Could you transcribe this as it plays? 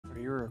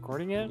you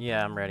recording it?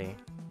 Yeah, I'm ready.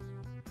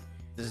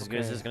 This is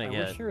good as this is gonna I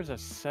get. wish there was a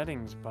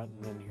settings button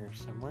in here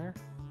somewhere.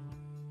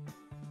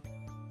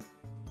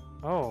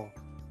 Oh.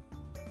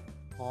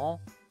 All.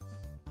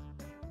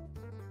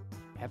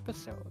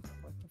 Episode.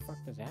 What the fuck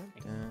does that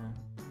mean?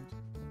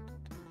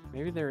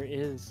 Maybe there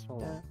is.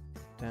 Hold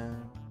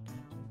on.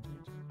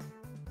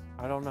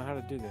 I don't know how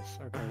to do this.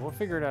 Okay, we'll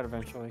figure it out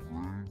eventually.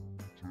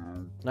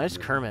 Nice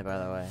Kermit, by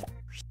the way.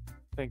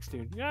 Thanks,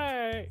 dude.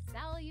 Yay!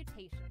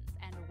 Salutations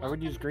and welcome I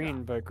would use to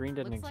green, Drawful. but green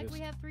didn't Looks exist. like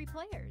we have 3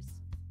 players.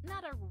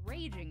 Not a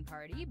raging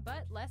party,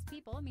 but less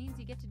people means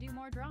you get to do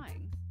more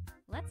drawing.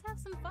 Let's have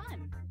some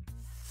fun.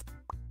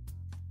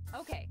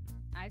 Okay,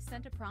 I've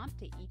sent a prompt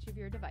to each of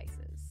your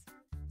devices.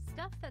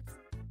 Stuff that's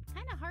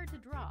kind of hard to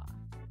draw,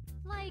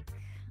 like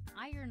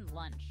iron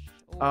lunch.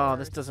 Oh, or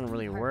this doesn't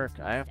really steam work.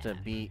 harvest I have to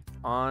mustache. be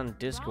on Draw a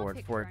Discord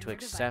picture for it on to your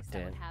device accept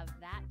that it. would have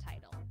that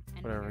title.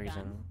 And For when whatever you're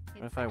reason. done, What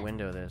hit if I send.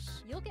 window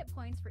this? You'll get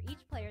points for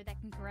each player that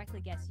can correctly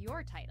guess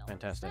your title.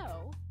 Fantastic.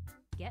 So,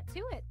 get to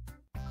it.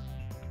 I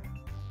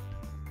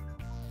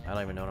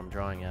don't even know what I'm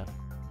drawing yet.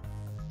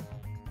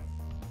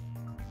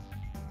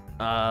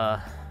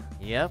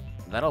 Yep,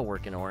 that'll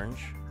work in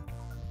orange.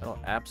 That'll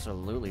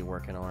absolutely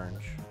work in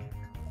orange.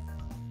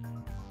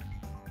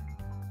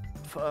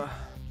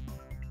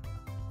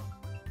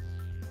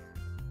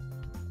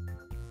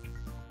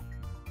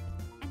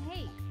 And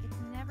hey, it's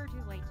never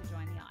too late to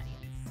join the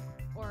audience.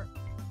 Or,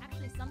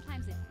 actually,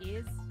 sometimes it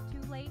is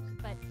too late,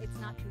 but it's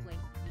not too late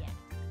yet.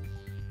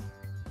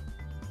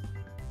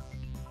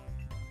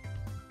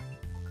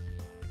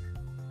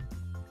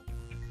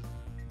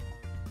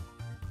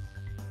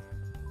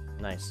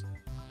 Nice.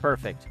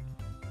 Perfect.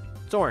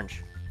 It's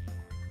orange.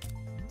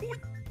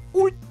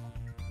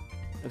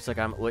 Looks like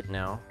I'm ut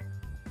now.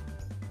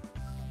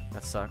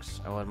 That sucks.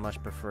 I would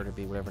much prefer to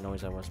be whatever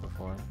noise I was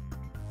before.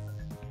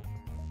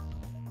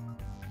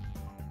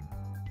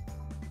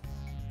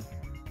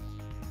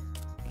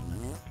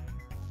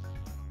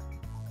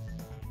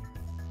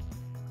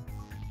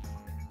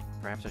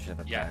 Perhaps I should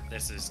have a Yeah, back.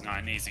 this is not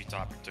an easy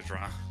topic to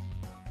draw.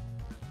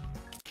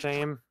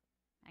 Same.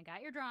 I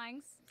got your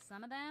drawings.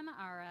 Some of them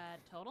are a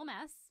total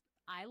mess.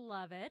 I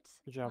love it.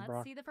 Good job, Let's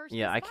bro. see the first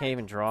Yeah, piece I of can't art.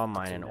 even draw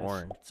mine in Yes.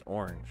 orange. It's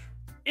orange.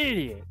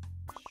 Idiot!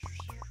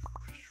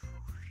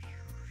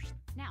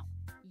 Now,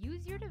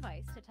 use your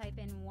device to type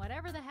in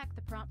whatever the heck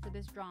the prompt for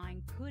this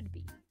drawing could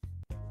be.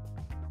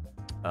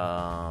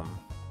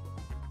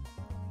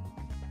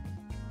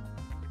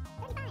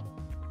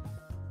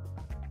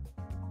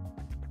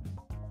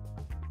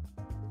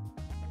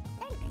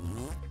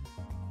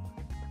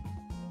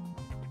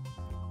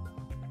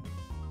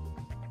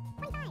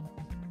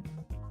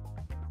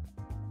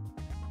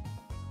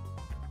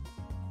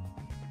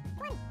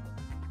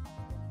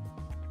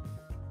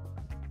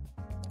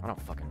 I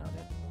don't fucking know,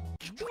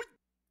 dude.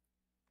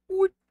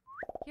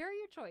 Here are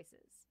your choices.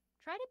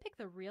 Try to pick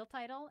the real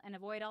title and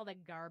avoid all the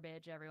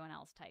garbage everyone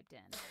else typed in.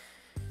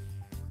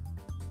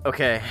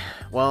 Okay,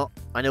 well,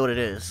 I know what it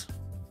is.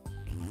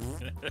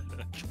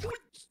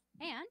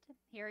 And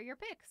here are your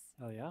picks.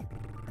 Hell yeah.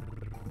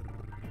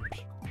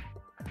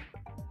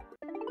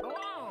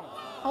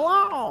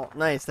 Hello!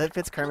 Nice, that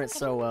fits Kermit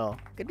so well.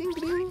 Ga-ding,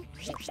 ga-ding.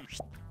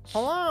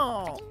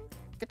 Hello!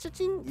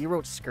 Ga-cha-ching. You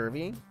wrote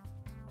scurvy?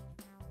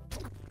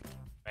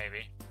 Maybe.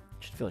 You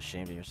should feel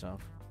ashamed of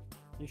yourself.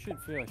 You should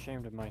feel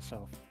ashamed of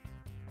myself.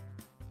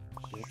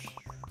 Bitch.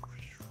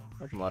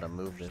 I'm allowed to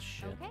move this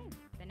shit. Okay,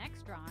 the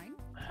next drawing.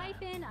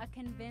 Type in a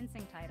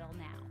convincing title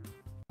now.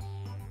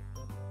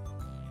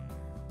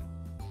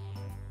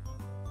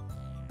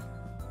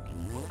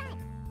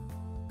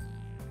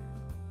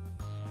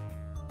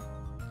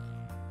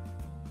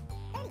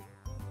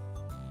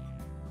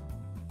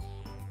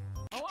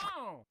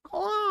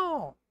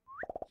 Hello!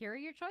 Here are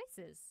your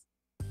choices.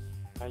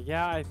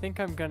 Yeah, I think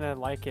I'm gonna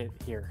like it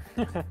here.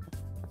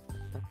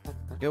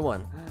 Good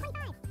one.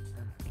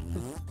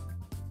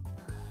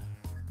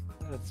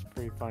 That's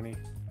pretty funny.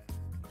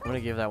 I'm gonna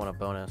give that one a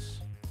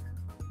bonus.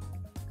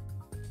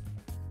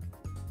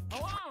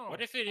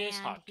 What if it is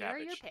And hot here are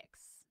your cabbage?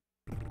 picks.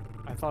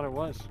 I thought it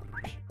was.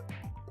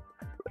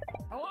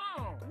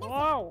 Hello!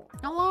 Hello!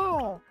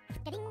 Hello!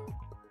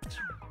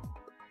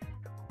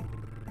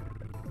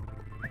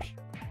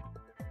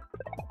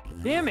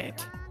 Damn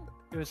it!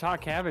 It was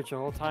hot cabbage the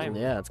whole time.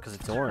 Yeah, it's because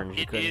it's orange.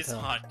 You It couldn't is tell.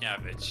 hot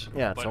cabbage.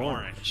 Yeah, it's but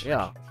orange.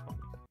 Yeah.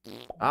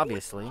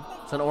 Obviously.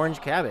 It's an orange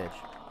cabbage.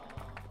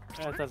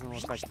 That doesn't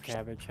look like a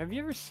cabbage. Have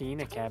you ever seen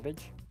a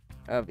cabbage?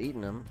 I've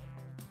eaten them.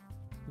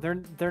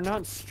 They're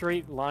not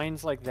straight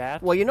lines like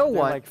that. Well, you know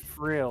They're what? like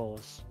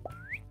frills.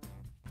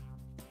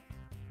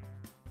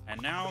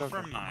 And now Okay.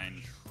 for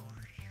mine.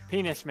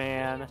 Penis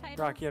man. Titles?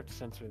 Rock, you have to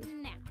censor this.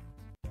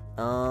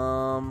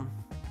 Now.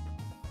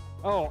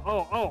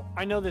 Oh,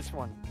 I know this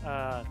one.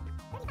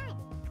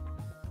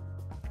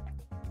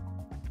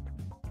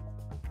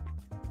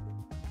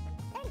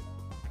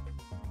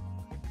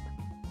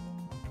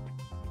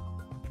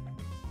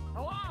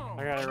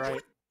 I got it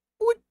right.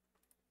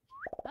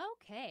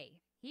 Okay,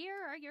 here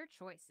are your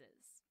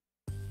choices.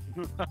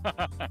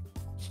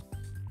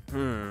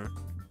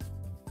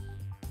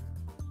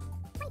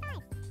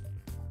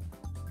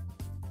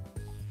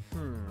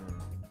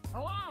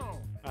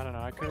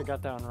 I could have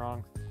got that one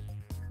wrong.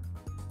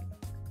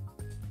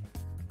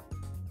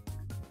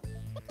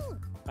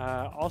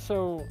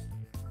 Also,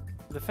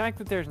 the fact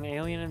that there's an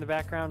alien in the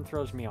background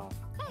throws me off.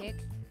 Pick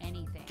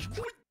anything.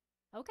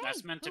 Okay.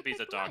 That's meant to who be the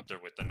picked what? doctor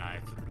with the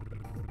knife.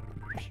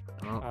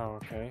 Oh, Oh,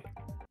 okay.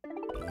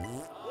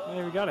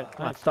 Hey, we got it.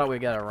 I Nice. thought we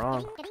got it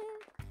wrong.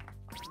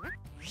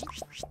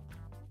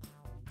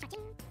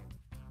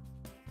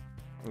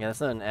 Yeah,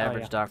 that's not an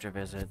average yeah. doctor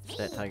visit,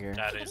 that tiger.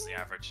 That is the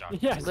average doctor.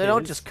 Yes, They it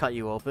don't is. just cut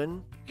you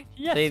open.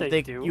 Yes,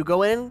 they do. You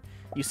go in,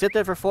 you sit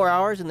there for 4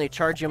 hours, and they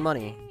charge you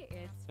money.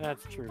 Okay, it's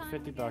That's true. fun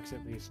 50 bucks at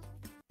again. least.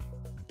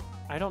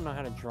 I don't know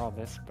how to draw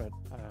this, but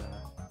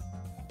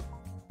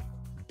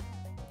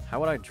How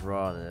would I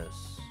draw this?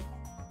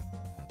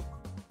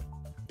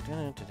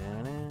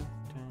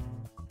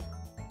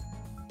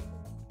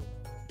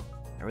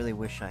 I really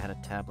wish I had a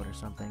tablet or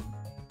something.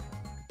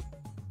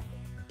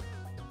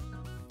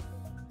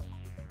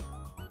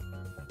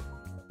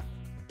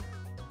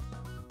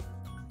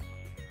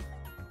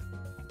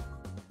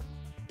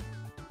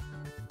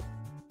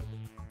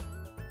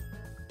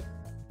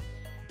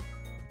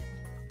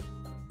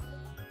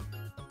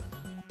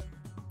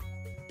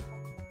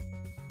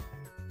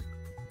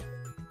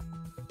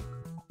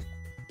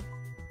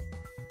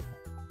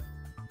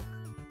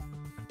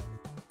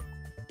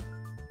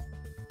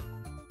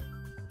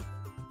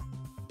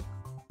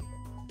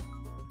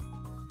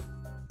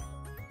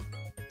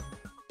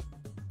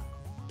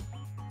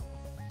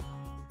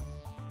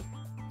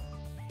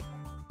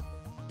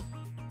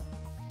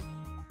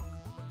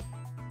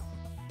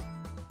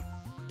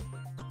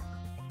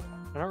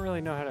 I don't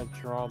really know how to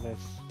draw this.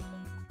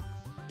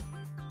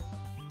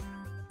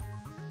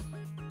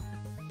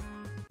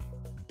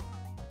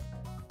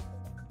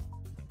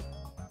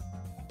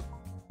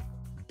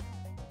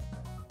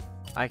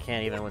 I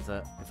can't even with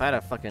the. If I had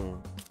a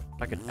fucking.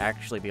 If I could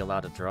actually be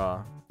allowed to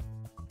draw.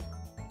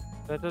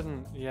 That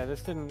doesn't. Yeah,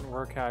 this didn't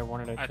work how I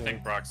wanted it I to.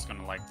 think Brock's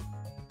gonna like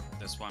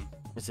this one.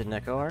 Is it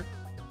Neko art?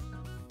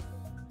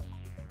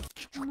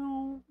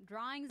 No.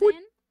 Drawings Boot,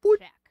 in? boot,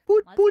 Check.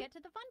 boot, Let's boot. get to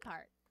the fun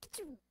part.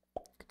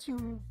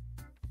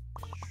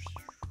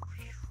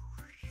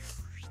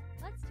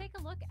 Let's take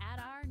a look at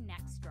our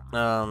next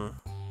drawing.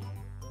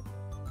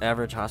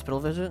 Average hospital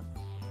visit?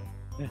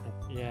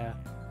 Yeah.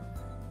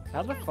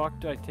 How the fuck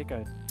do I take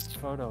a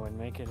photo and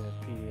make it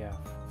a PDF?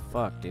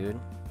 Fuck, dude.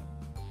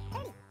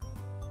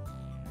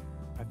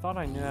 I thought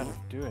I knew how to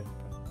do it,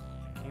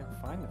 but I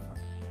can't find the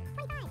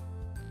fucking.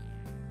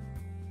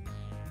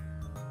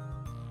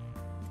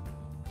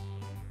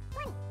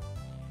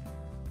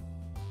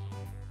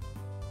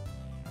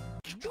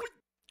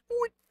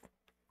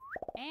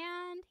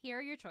 And here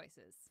are your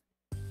choices.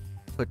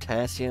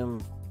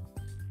 Potassium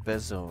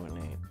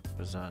benzoate.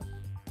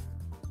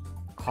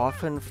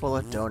 Coffin full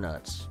of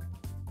donuts.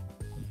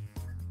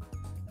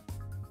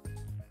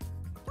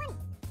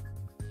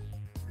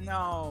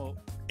 No,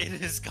 it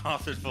is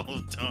coffin full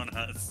of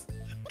donuts.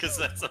 Because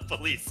that's a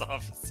police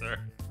officer.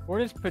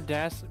 What is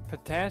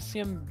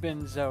potassium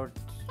benzoate?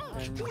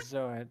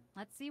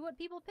 Let's see what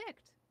people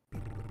picked. I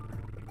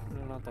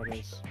don't know what that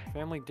is.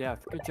 Family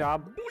death. Good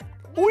job.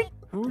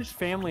 Whose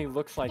family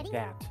looks like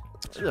that?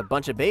 There's a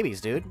bunch of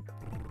babies, dude.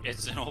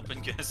 It's an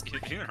open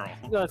casket funeral.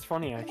 That's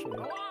funny, actually.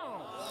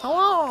 Hello!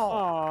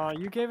 Aw,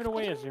 you gave it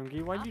away,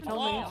 Azumgi. Why'd you tell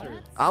me the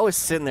answer? I was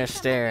sitting there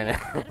staring.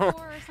 Metaphor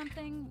or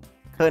something?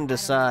 Couldn't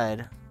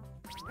decide.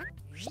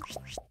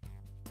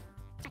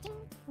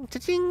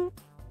 Cha-ching!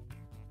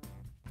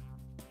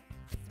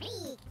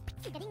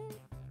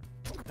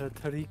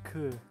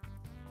 Tariku.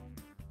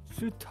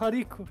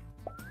 Sutariku.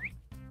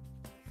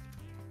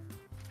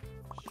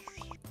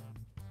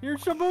 You're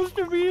supposed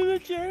to be in the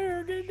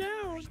chair. Get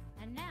down.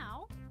 And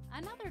now,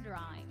 another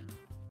drawing.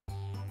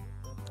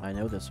 I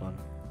know this one.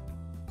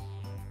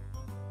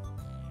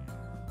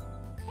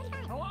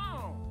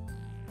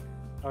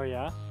 Oh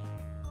yeah.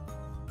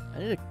 I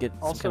need to get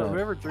some Also, kind of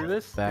whoever drew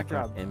this, good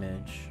background job.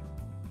 image.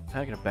 If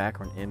I get a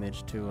background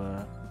image to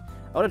I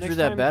would have drew Next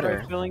that time, better.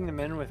 try filling them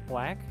in with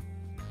black.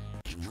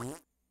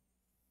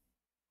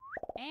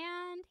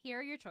 And here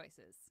are your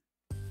choices.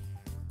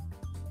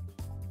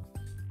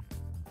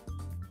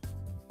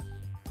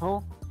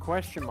 Oh,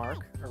 question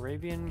mark.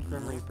 Arabian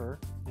Grim Reaper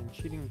and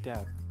cheating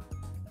death.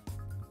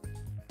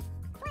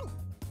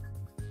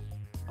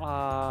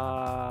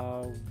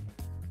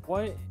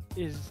 What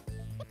is?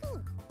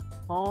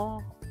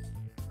 Oh.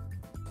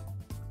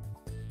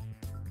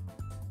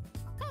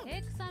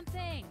 Pick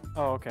something.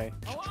 Oh, okay.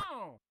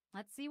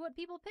 Let's see what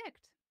people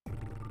picked.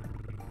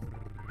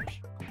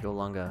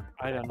 Golunga.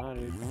 I don't know,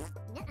 dude.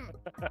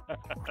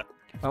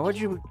 Why would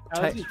you?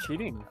 How is he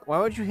cheating? Why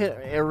would you hit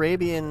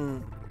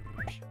Arabian?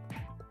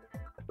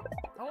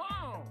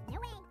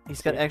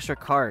 He's got extra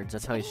cards.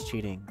 That's how he's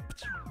cheating.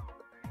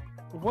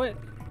 What?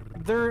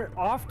 They're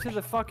off to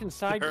the fucking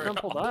side, They're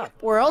crumpled on- up.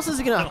 Where else is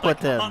he gonna Like put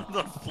them? on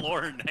the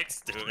floor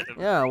next to him.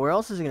 Yeah, where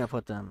else is he gonna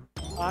put them?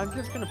 I'm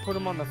just gonna put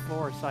them on the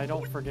floor so I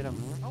don't forget them.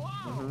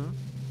 Mm-hmm.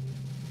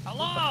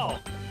 Hello!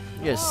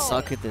 You guys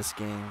suck at this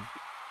game.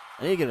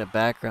 I need to get a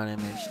background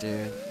image,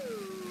 dude.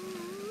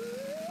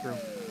 True.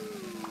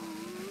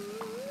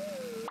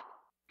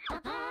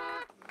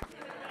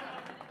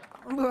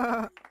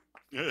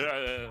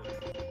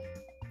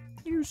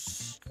 You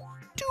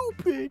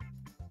stupid.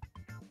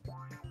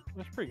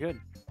 That's pretty good.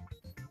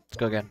 Let's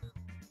go again.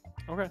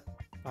 Okay.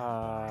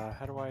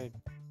 How do I?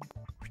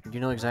 You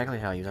know exactly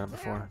how you've done it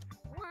before.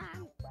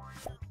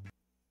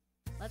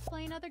 Let's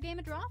play another game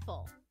of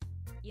Drawful.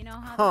 You know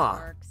how Huh.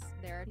 this works.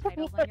 There are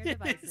titles on your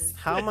devices.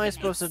 How am I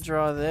supposed to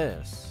draw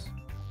this?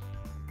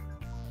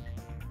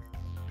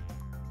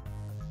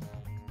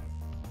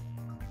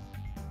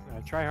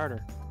 Try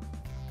harder.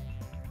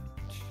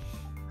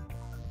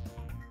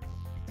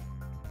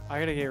 I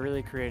gotta get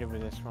really creative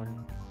with this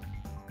one.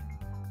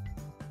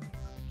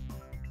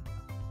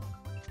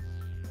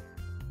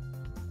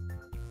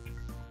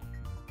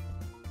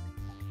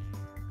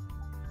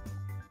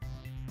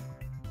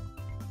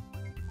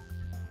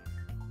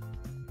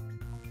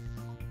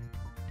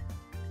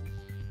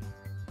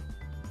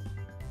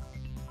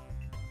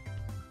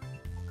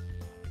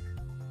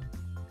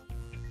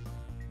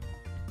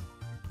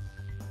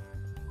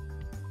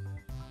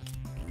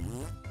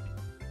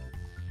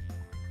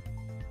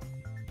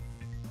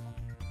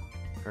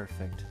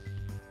 Perfect.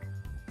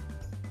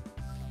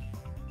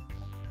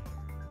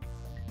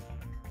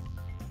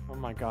 Oh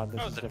my god,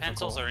 this Oh, is the difficult.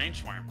 pencils are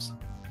inchworms.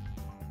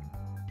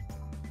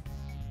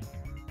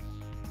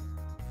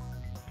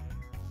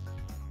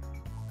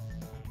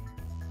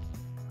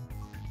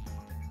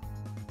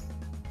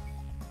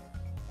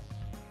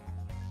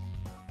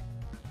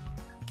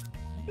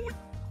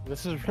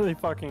 This is really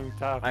fucking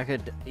tough. I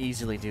could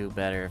easily do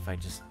better if I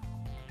just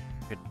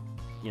could,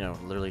 you know,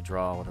 literally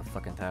draw with a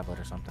fucking tablet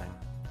or something.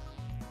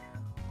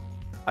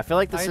 I feel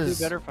like this I'd is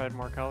do better if I had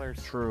more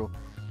colors. true.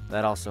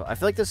 That also. I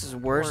feel like this is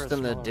worse Or a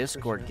than the smaller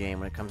Discord picture. game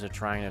when it comes to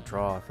trying to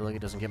draw. I feel like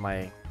it doesn't get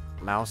my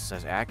mouse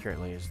as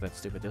accurately as that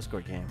stupid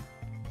Discord game.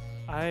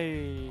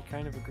 I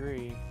kind of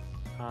agree.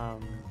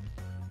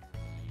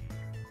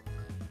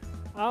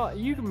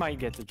 You might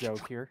get the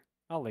joke here.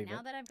 I'll leave Now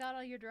it. that I've got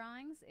all your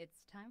drawings,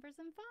 it's time for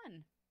some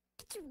fun.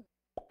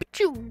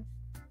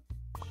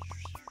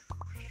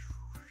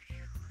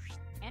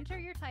 Enter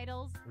your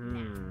titles now.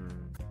 Hmm.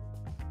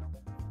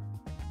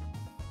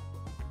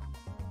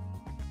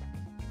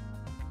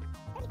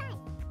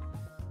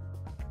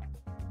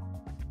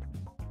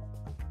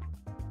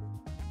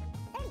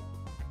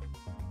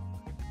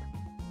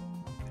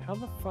 How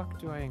the fuck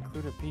do I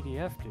include a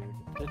PDF, dude?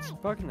 It's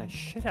bugging the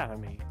shit out of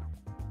me.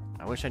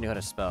 I wish I knew how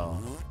to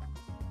spell.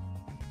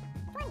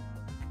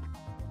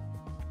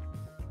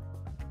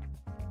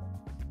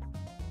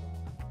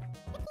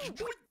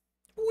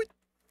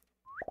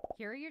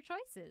 Here are your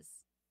choices.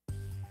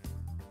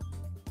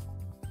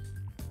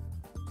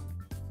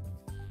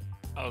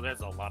 Oh, there's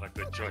a lot of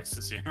good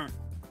choices here.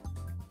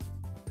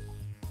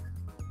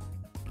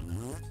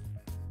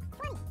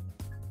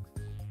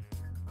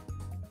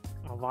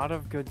 A lot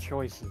of good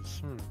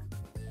choices. And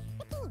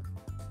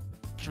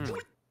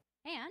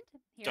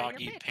here are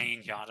Doggy your picks.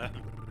 pain yada.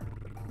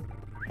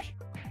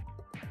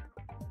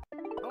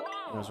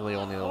 It was really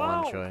only the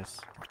one choice.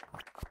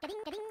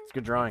 It's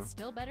good drawing.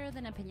 Still better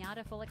than a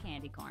pinata full of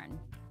candy corn.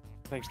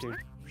 Thanks, dude.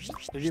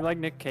 Did you like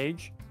Nick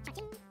Cage?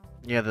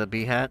 Yeah, the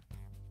bee hat.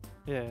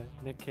 Yeah,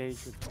 Nick Cage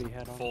with the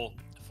hat on.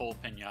 Full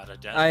pinata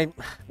death. I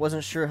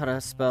wasn't sure how to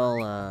spell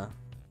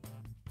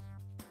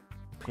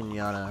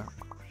pinata,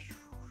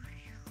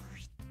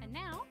 And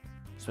now,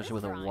 especially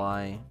with this a drawing.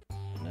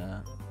 Y.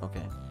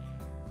 Okay.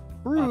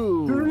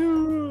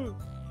 Prue.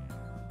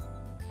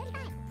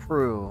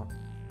 Prue.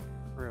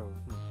 True.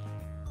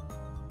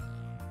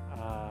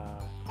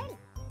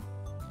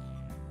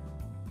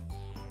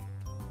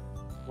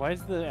 Why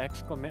is the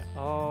exclamation?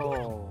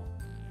 Oh,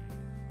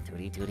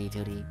 Tootie tootie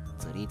tootie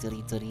tootie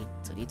tootie tootie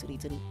tootie tootie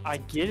tootie. I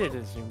get it,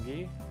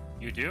 Azungi.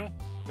 You do?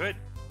 Good.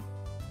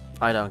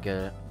 I don't get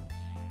it.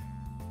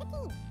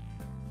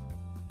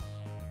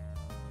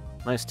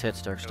 Nice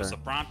tits, It was Darkstar. the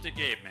prompt it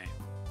gave me.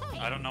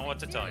 I don't know what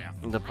to tell you.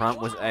 The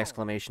prompt was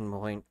exclamation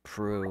point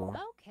Prue.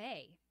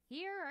 Okay,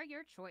 here are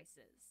your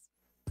choices.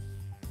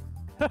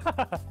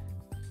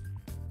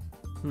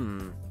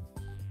 Hmm.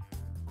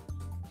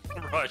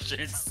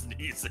 Russian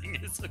sneezing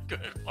is a good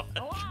one.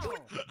 Okay,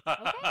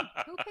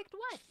 who picked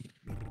what?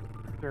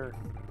 Sure.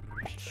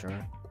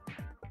 Sure.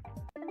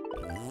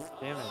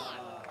 Damn it.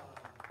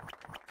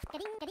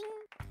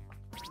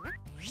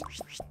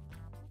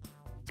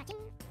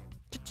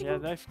 Yeah,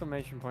 the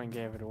exclamation point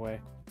gave it away.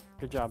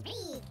 Good job.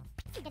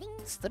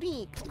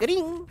 Streak.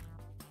 Ding.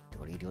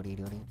 Doody doody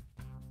doody.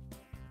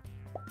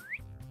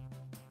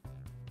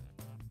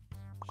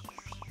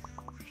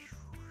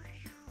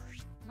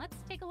 Let's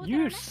take a look at You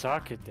our next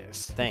suck one. at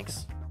this.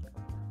 Thanks.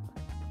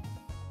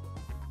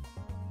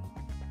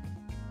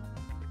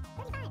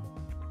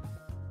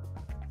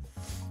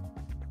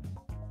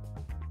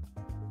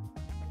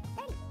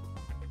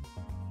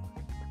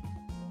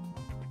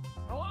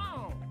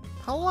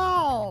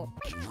 Hello.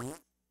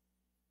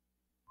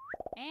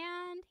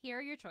 And here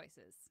are your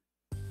choices.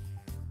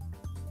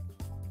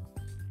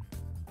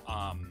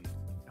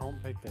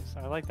 Don't pick this.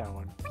 I like that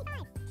one.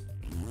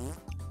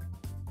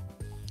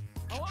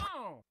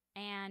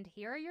 And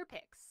here are your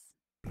picks.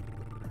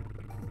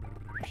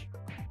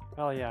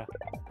 Oh yeah.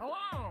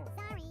 Hello.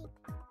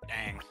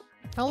 Dang.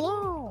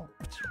 Hello.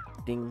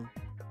 Ding.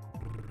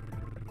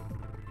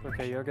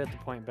 Okay, you'll get the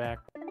point back.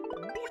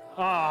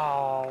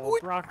 Oh,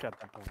 Brock got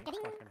the point.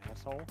 Fucking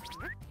asshole.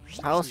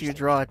 How else do you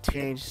draw a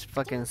teenage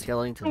fucking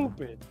skeleton?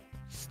 Stupid.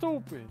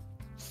 Stupid.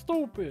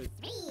 Stupid.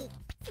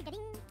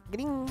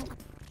 Ding.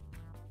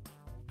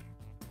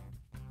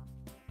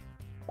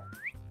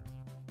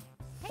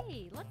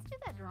 Hey, let's do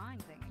that drawing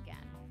thing again.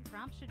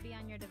 Prompts should be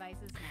on your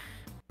devices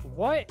now.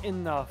 What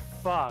in the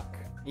fuck?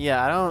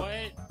 Yeah, I don't.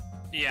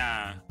 What?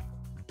 Yeah.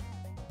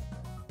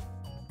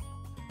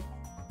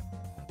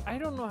 I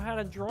don't know how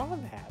to draw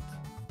that.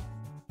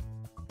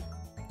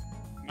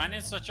 Mine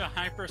is such a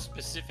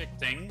hyper-specific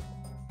thing.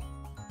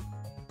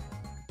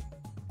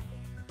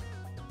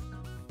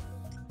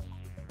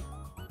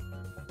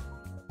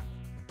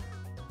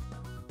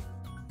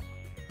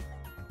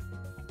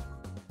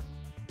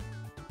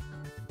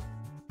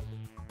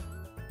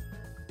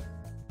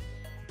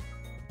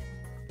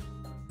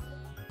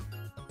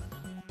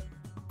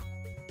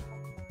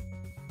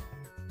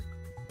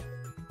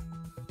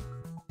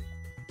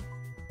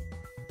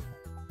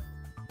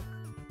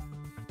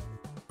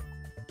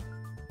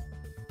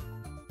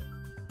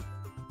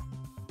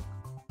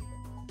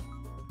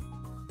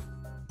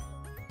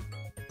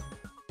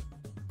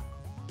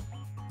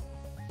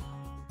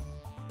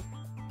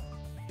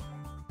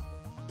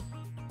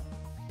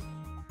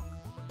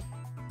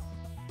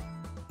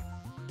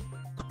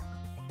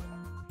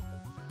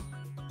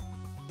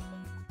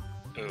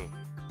 Ooh.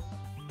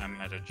 I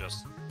might have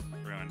just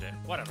ruined it.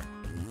 Whatever.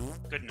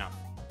 Good enough.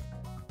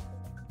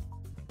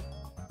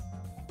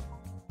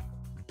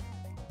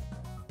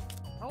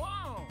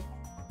 Hello.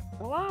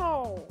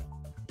 Hello.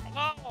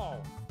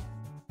 Hello!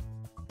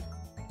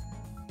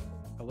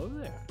 Hello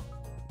there.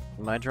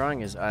 My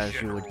drawing is, as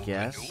you would General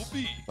guess,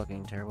 Kenobi.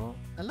 fucking terrible.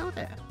 Hello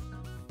there.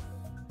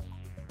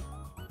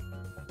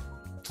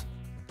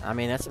 I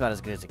mean, that's about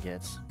as good as it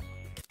gets.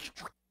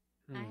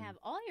 I Hmm. have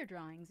all your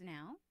drawings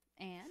now,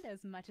 and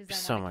as much as I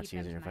So want to much keep them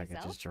easier to if I could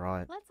myself, just draw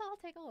it. let's all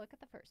take a look at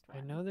the first I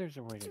one. know there's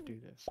a way to do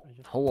this. I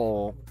just...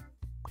 Hello.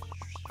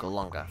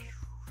 Golunga.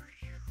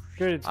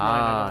 Good, it's mine. I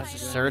Ah, don't have to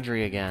do it.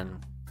 surgery again.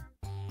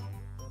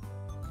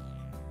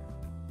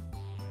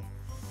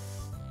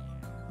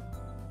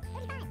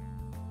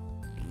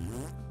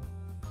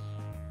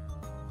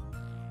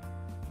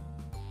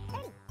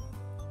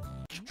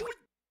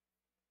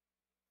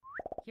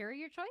 Here are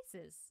your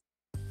choices.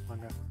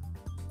 Okay.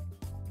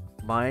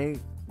 My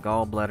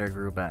gallbladder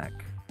grew back.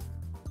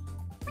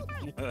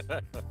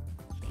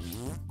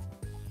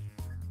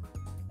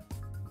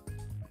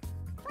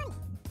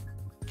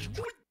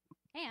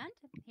 And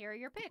here are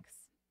your picks.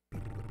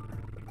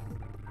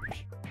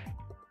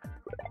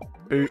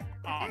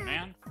 Oh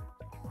man.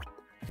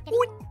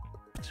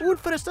 Un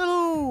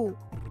forastero!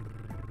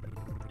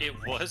 It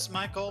was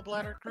my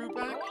gallbladder grew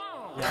back?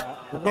 Hello. Yeah,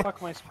 how the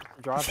fuck am I supposed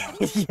to draw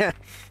that? Yeah.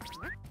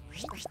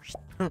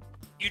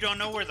 You don't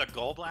know where the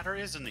gallbladder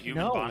is in the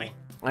human No. body?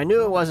 I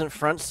knew it wasn't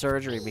front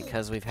surgery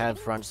because we've had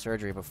front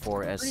surgery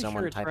before as Pretty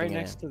someone sure it's typing right it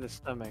next to the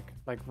stomach,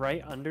 like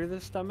right under the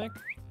stomach.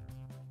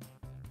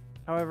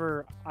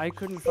 However, I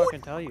couldn't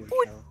fucking tell you.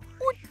 So.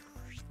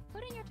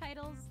 Put in your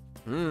titles.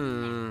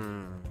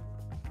 in.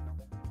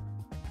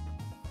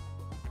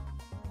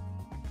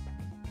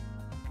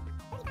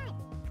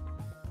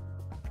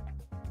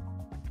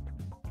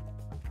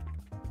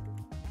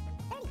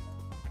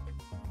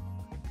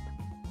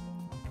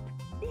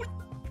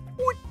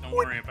 Don't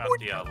worry about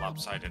the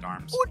lopsided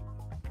arms.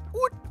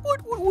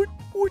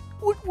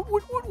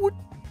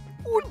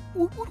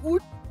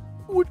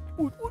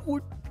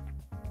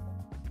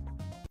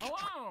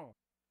 Hello.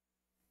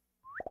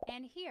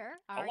 And here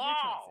are your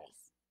Hello.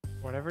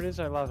 choices. Whatever it is,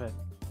 I love it.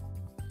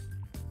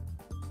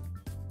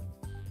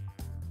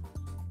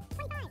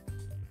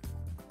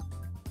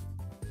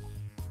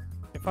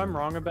 If I'm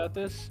wrong about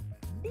this,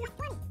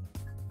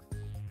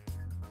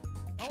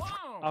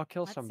 Hello. I'll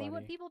kill Let's somebody. see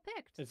what people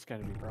picked. It's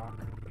gonna be Brock.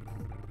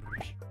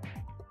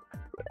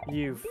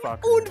 You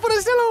fucker. Un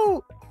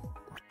forastero!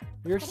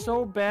 You're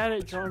so bad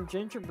at drawing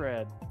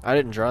gingerbread. I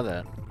didn't draw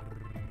that.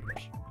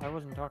 I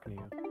wasn't talking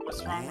to you.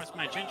 What's wrong with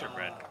my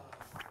gingerbread?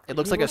 It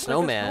looks You like a look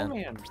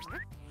snowman.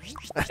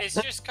 It's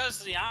just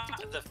cause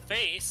the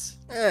face.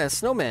 Yeah,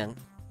 snowman.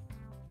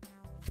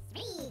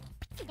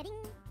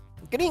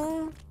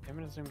 Ga-ding! I'm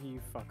gonna zoom you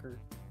fucker.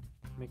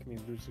 Making me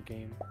lose the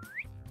game.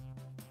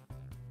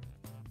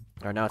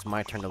 Alright, now it's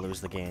my turn to lose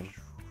the game.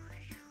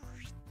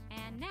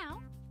 And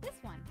now, this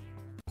one.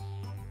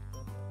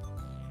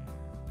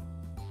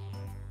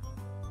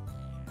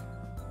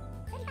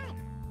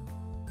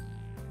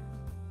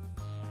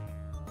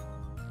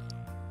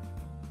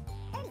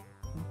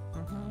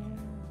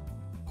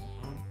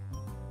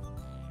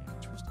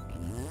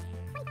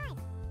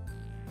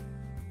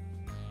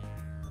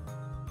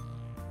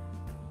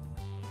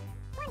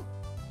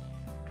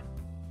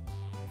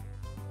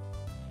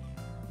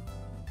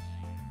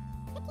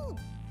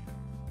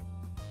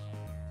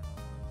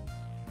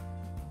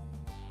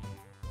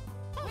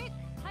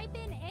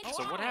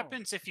 So what Hello.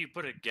 happens if you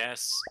put a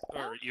guess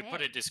or you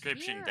put a Okay,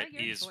 description here that are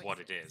your is what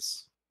it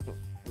choices.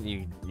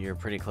 is? You're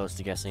pretty close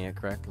to guessing it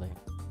correctly.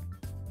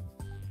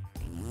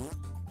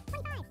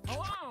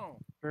 Hello.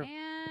 Sure.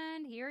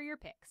 And here are your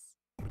picks.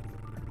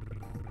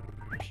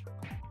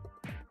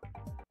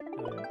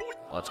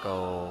 Let's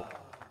go.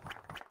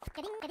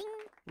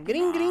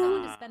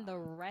 Someone to spend the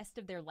rest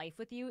of their life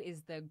with you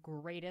is the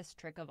greatest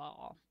trick of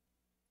all.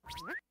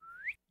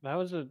 That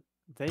was a.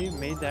 They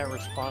made that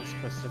response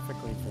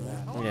specifically for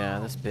that. Yeah,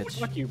 this bitch.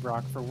 Fuck you,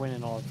 Brock, for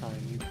winning all the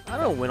time. I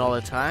don't win all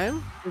the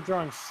time. Your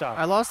drawing sucks.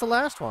 I lost the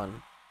last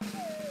one.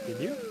 Did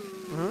you? I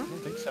Hmm? don't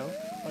think so. I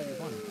thought you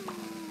won.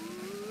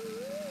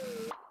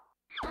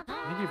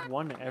 I think you've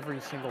won every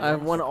single I've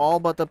one. won all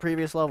but the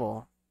previous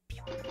level.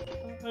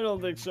 I don't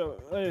think so.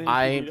 think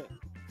I- you beat it.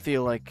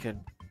 Feel like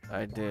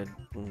I did.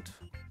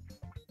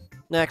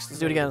 Next, let's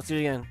do it again. Let's do it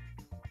again.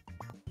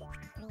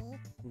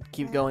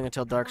 Keep going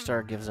until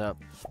Darkstar gives up.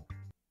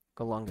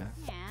 Golunga.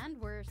 And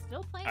we're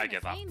still playing I the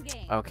give up. same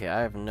game. Okay,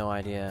 I have no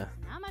idea.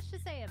 Not much to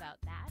say about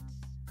that.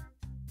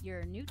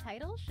 Your new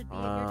title should be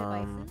in your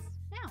devices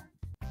now.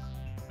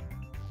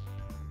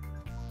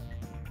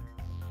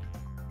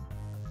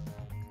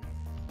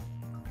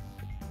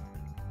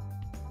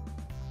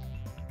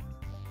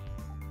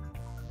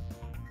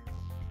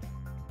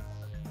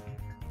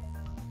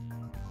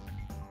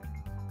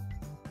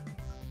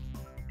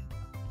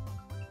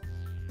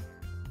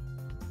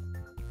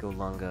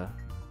 Golunga.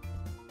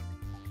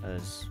 That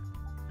is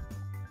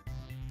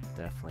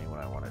definitely what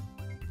I wanted.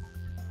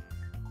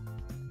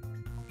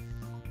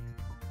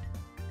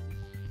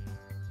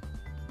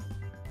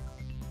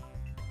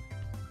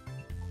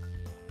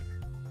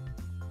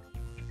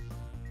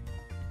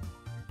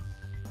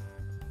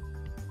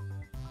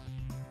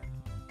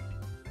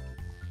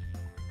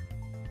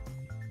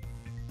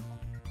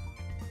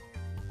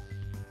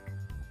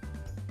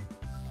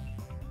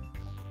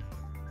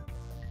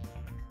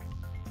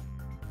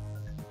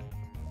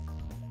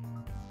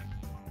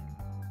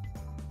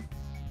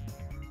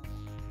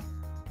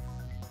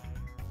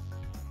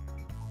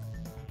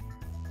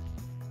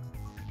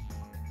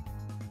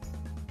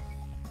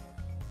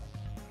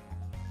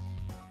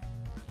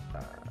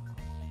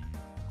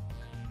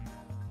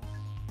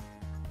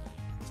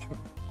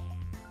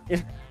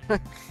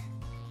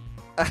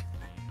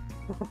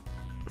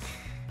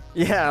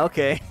 Yeah,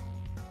 okay.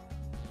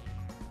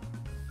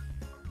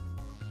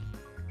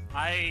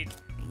 I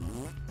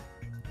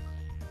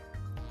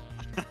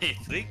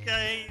think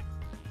I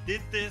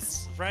did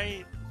this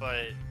right,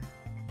 but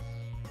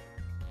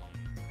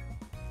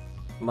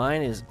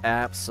Mine is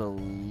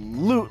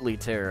absolutely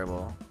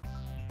terrible.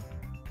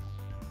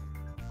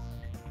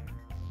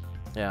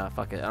 Yeah,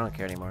 fuck it. I don't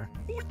care anymore.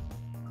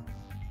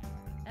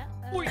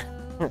 Uh-oh.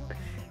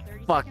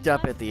 30 Fucked seconds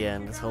up left at the to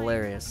end. your It's drawing.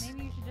 hilarious.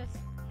 Maybe you should just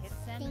hit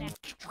send now.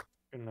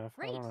 Good enough.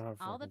 I Great. don't know how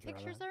to All the fucking draw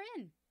pictures that. are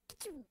in.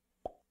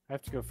 I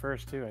have to go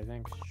first too, I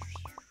think.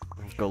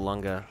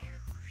 Golunga.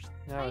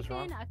 Yeah, I was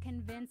Type in wrong. a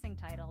convincing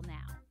title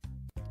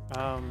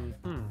now.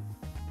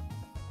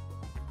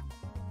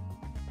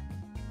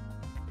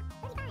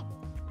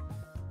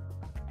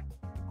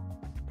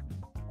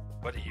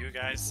 what do you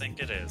guys think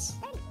it is?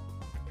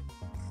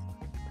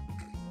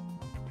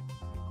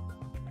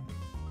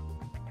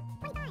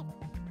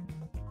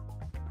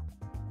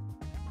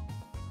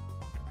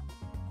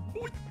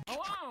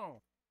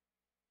 Hello.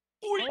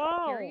 Here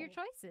are Hello! your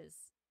choices.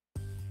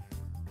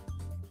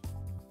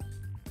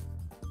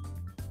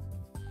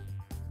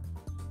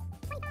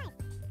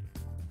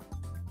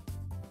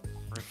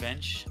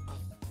 Revenge?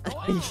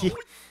 Okay,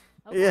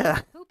 Yeah.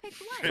 Who picked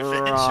what?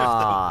 Revenge of the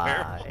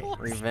Right.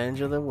 Werewolves?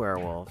 Revenge of the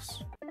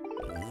Werewolves.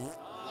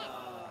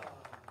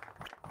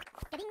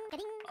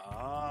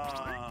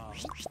 Ah.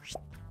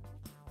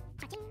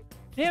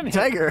 Damn it!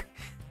 Tiger!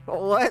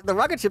 What? The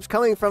rocket ship's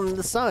coming from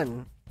the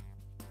sun.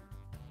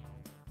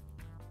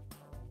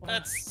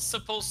 That's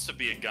supposed to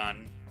be a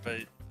gun,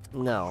 but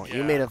No,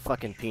 you Yeah. made a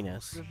fucking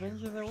penis.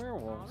 Revenge of the All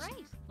Werewolves.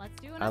 right,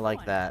 let's do another I like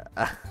one. that.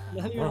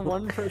 Not even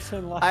one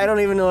person left. I don't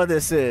even know what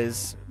this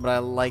is, but I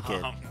like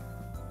it.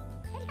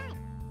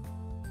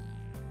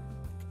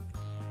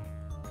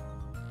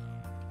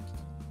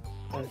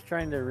 I was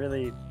trying to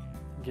really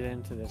get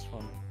into this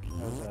one.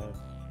 I was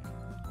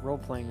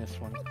role-playing this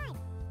one.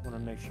 Want to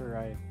make sure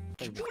I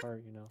played the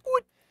part, you know.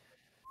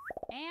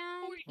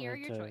 And here are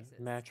Wanted your to choices.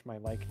 match my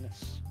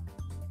likeness.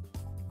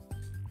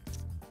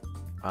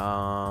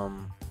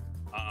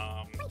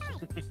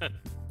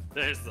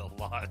 There's a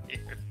lot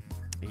here.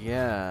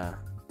 Yeah.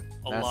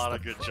 A That's lot the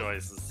of good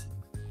choices.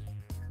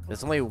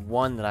 There's only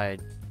one that I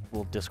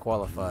will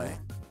disqualify.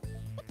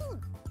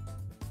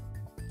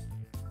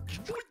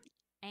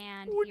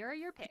 And here are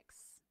your picks.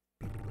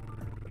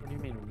 What do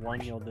you mean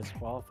one you'll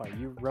disqualify?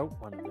 You wrote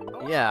one of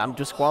them. Yeah, I'm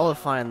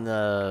disqualifying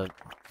the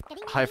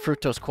high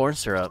fructose corn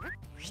syrup.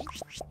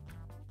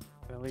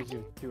 That leaves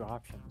you two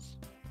options.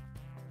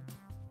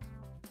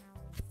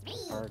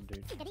 It's hard,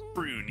 dude.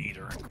 Prune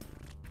eater.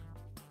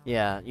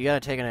 Yeah, you gotta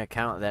take into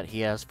account that he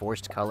has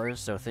forced colors,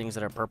 so things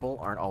that are purple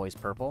aren't always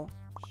purple.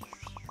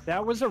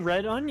 That was a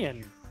red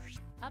onion.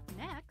 Up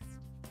next,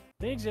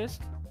 They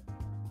exist.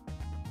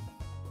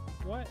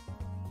 What?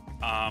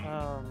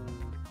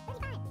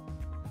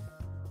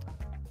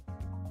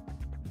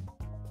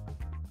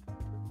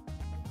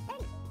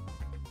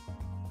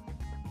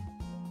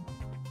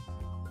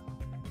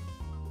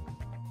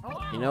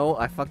 You know,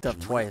 I fucked up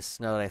twice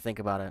now that I think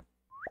about it.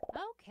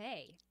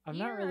 Okay. I'm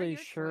here not are really your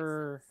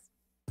sure.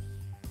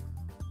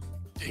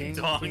 Ding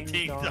dong,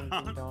 ding dong.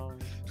 ding dong.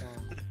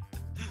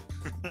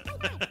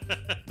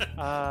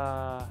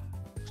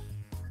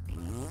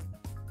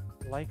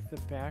 Like the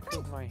back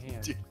of my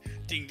hand.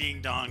 Ding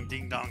ding dong,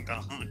 ding dong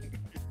dong.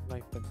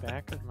 Like the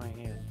back of my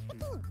hand.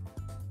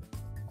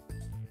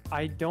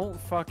 I don't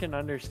fucking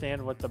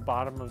understand what the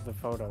bottom of the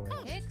photo is.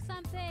 Pick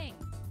something.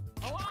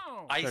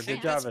 I So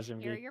think good job, that's Here are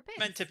SMG. your picks.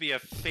 meant to be a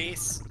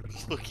face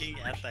looking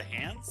at the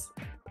hands.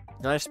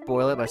 Did I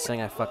spoil it by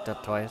saying I fucked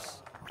up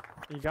twice?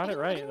 You got it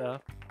right though.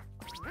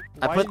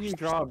 I Why put- did you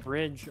draw a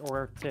bridge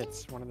or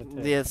tits? One of the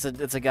tits. Yeah,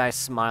 it's a guy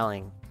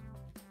smiling.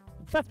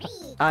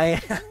 I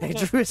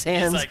drew his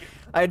hands. He's like,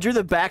 I drew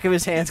the back of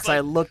his hands because I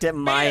like, looked at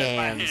my "Man,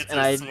 my hands hands and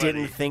are I sweaty."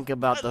 didn't think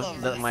about I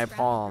love this. my Next round of drawing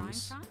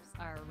palms. prompts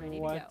are ready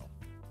What? to go.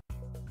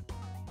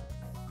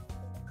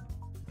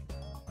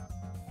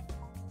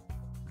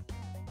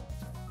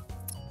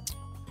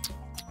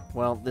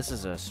 Well, this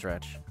is a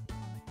stretch.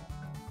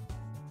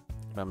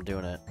 But I'm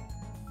doing it.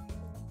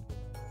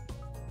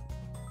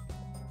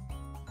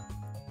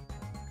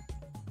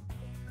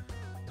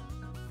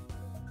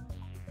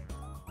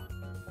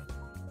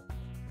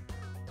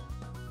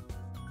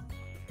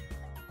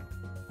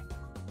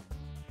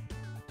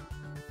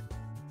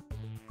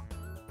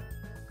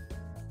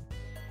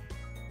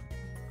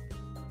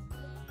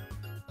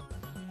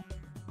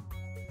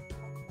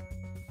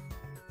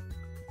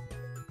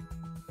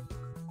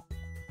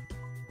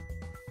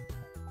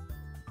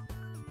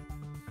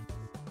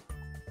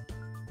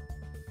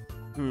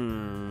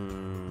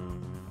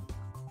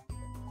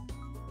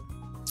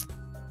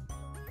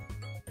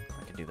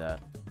 I could do that.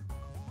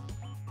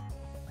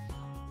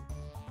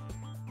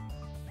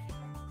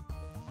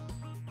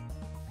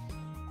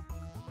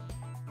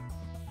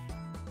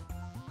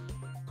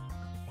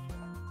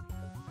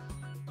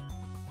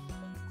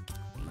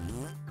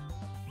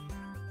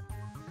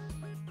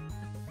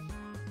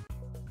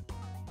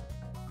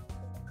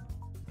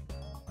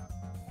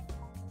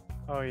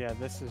 Oh yeah,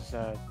 this is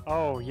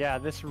oh yeah,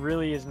 this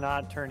really is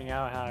not turning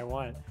out how I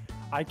want.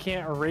 I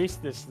can't erase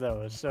this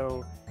though,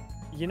 so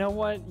you know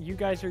what? You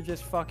guys are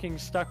just fucking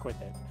stuck with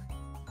it.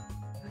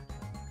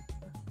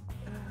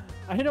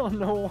 I don't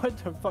know what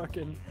to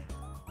fucking.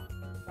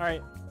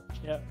 Alright.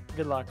 Yeah,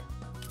 good luck.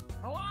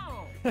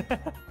 Hello.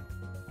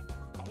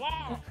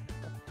 Hello.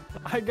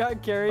 I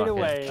got carried Fuck it,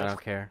 away I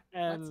don't care.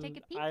 Let's and take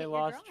a peek I at your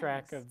lost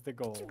track drawings. of the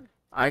goal.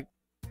 I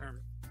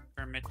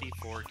Permit the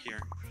fork here.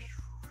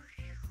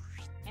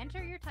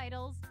 Enter your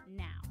titles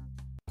now.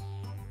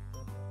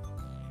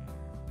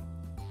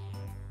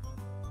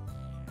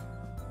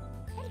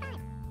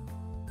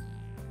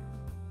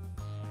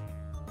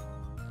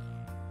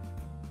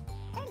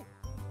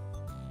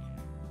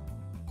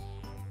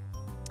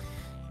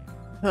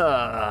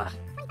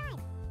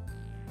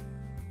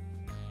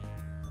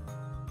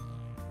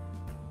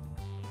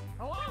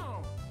 Hello.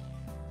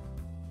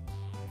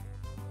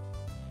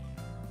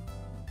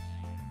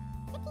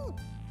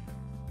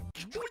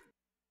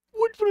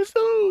 What for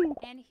so?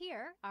 And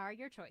here are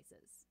your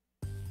choices.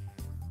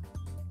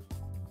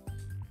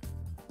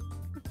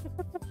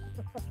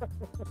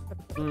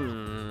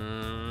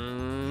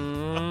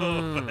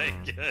 Oh my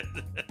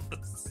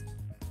goodness.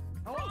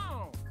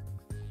 Hello.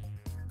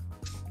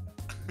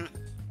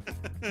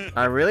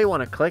 I really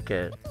want to click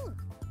it.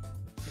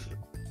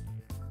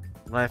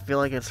 But I feel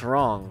like it's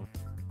wrong.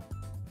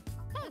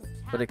 Just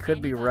But tap it could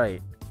any be button.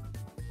 right.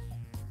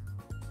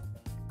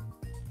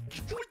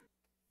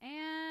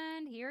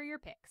 And here are your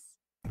picks.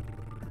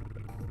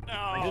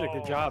 I did a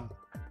good job.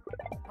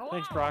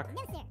 Thanks, Brock.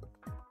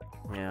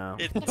 Yeah.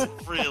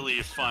 It's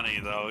really funny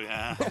though,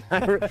 yeah.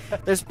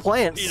 There's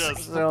plants, He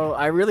does- so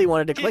I really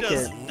wanted to He click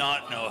does it.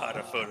 not know how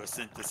to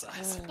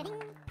photosynthesize. The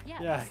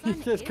Yeah, he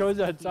sun just is goes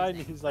outside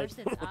and confusing. he's like, First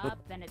it's up,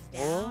 then it's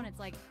down. It's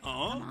like, come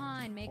Oh,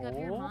 on, make up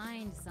your Oh.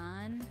 mind,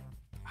 son.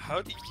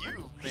 how do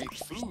you make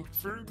food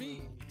for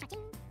me?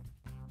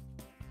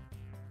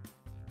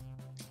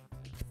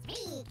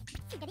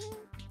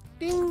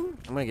 Ding.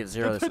 I'm gonna get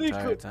zero this Pretty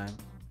entire cool. time.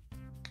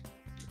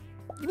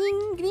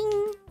 Ding,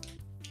 ding.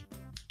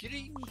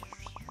 Getting.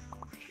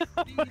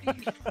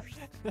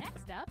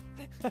 Next up,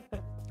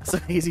 So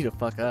easy to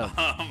fuck up.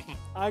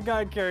 I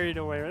got carried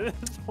away with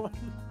this one.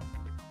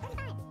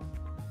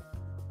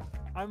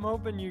 I'm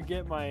hoping you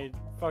get my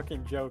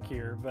fucking joke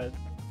here, but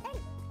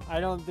I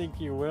don't think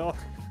you will.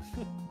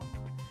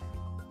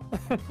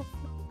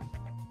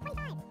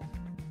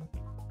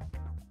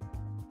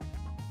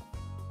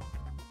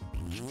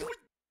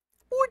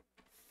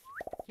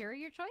 here are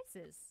your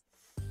choices.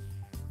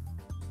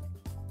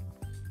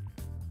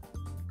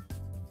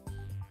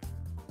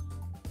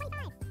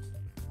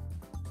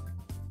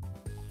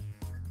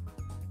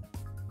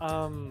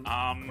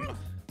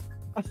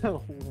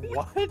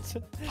 What?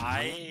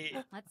 I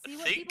Let's see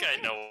what think people I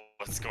think. know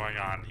what's going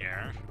on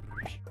here.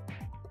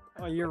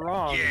 Oh, you're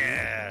wrong.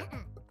 Yeah.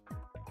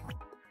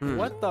 Hmm.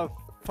 What the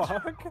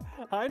fuck?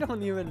 I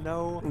don't even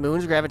know.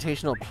 Moon's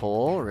gravitational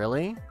pull?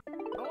 Really?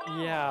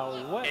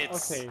 Yeah, what?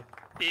 It's- Okay.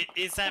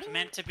 Is that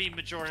meant to be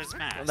Majora's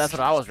Mask? That's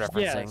what I was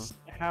referencing. Yes.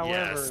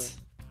 However, Yes.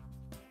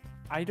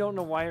 I don't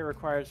know why it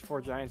requires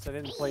 4 giants. I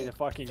didn't play the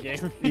fucking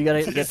game. You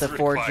gotta get This the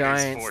 4 requires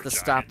giants 4 to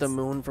stop the giants.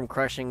 moon from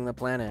crushing the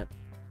planet.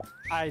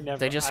 I never.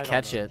 They just I don't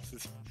catch know. it.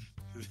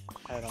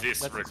 I don't-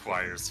 This that's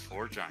requires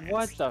 4 giants.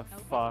 What the Okay,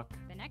 fuck?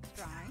 The next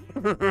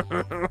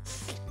drawing.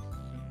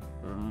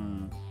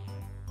 Mm.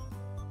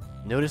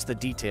 Notice the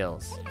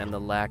details and the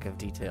lack of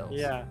details.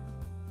 Yeah.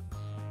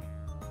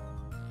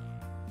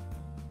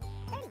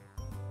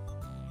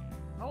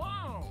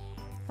 Hello.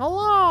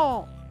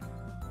 Hello!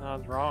 No, I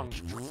was wrong.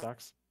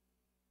 Sucks.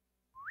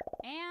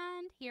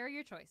 And here are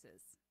your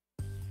choices.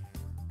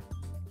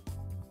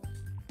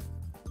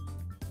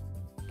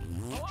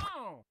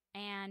 Hello.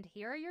 And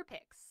here are your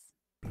picks.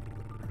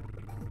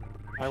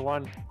 I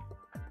won.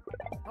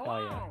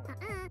 Hello.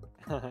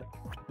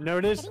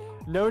 Notice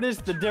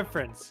the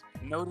difference.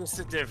 Notice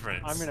the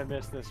difference. I'm gonna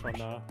miss this one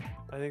though.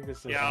 I think this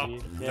is Yeah, me.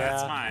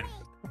 that's mine.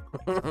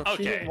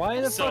 Okay.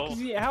 Why the so fuck is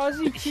he? How is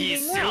he cheating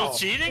he's still now?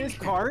 cheating? His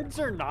cards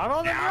are not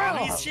on the now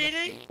draw. he's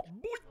cheating?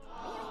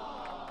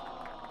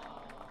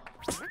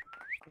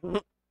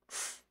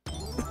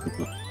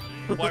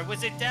 Why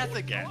was it death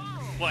again?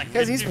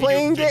 Because he's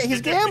playing,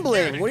 he's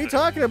gambling. What are you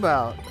talking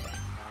about?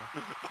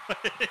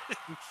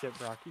 You shit,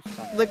 Brock. You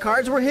suck. The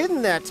cards were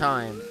hidden that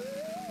time.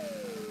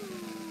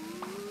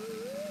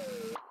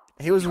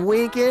 He was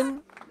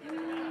winking.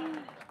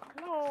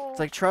 It's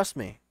like, trust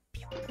me.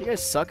 You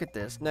guys suck at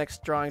this.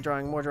 Next drawing,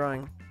 more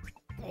drawing.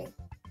 3,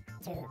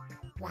 2,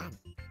 1.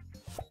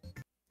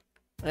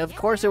 And of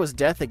course it was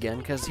Death again,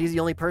 because he's the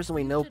only person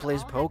we know You should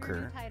plays all have your new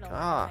poker. title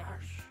Gosh.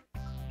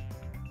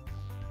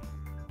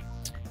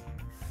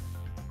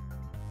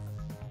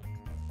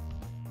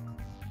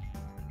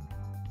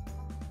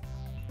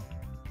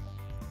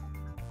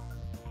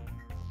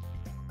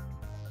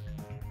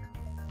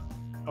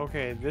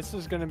 Okay, this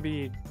is gonna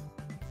be.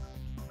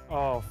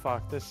 Oh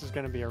fuck! This is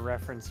gonna be a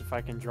reference if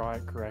I can draw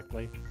it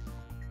correctly.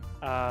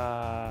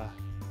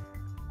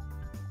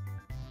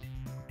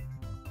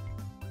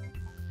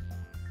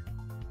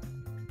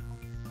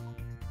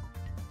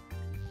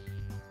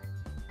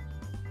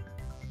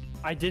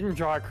 I didn't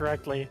draw it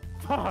correctly.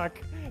 Fuck.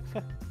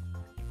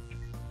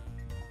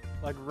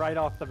 Like right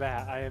off the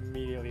bat, I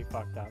immediately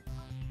fucked up.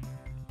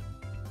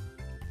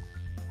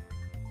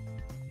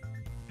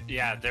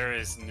 Yeah, there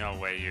is no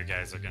way you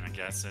guys are gonna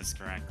guess this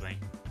correctly.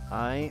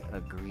 I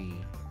agree.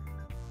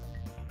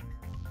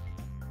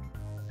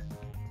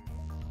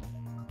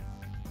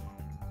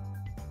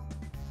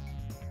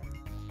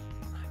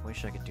 I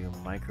wish I could do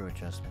micro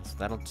adjustments.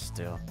 That'll just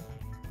do.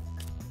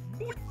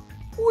 I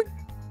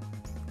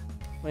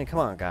mean, come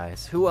on,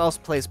 guys. Who else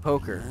plays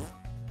poker?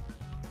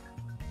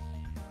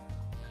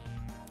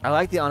 I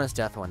like the Honest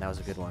Death one. That was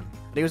a good one.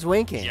 But he was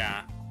winking.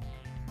 Yeah.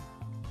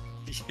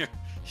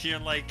 You're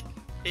like,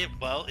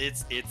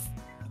 it's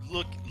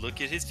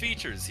look at his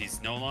features.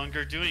 He's no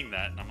longer doing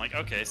that. And I'm like,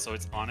 okay, so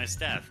it's honest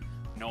death.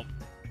 Nope.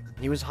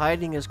 He was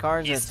hiding his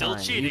cards He's that still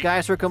time. cheating. You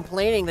guys were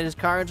complaining that his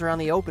cards are on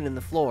the open in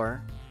the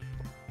floor.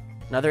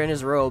 Now they're in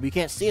his robe. You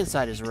can't see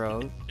inside his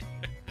robe.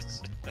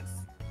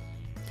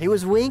 He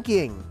was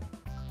winking.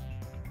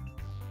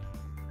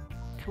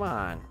 Come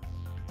on.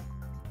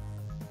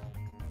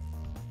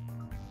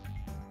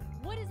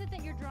 What is it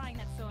that you're drawing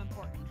that's so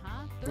important,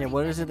 huh? Yeah,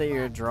 what is it that 30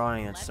 you're seconds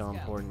drawing left. that's so Let's go.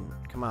 important?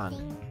 Come on.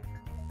 Ding,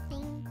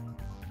 ding.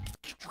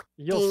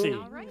 You'll see.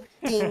 All right.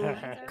 Ding.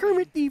 Lines are Kermit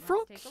ready. the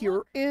Frog Take a here,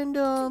 look.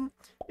 and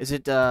is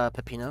it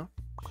Peppino?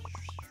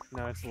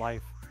 No, it's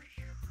life.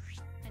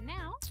 And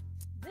now,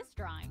 this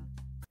drawing.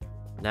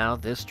 Now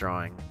this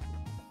drawing.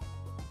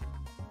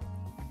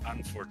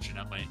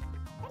 Unfortunately.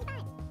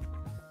 35.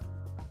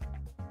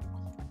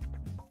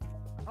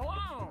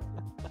 Hello.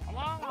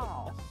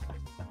 Hello.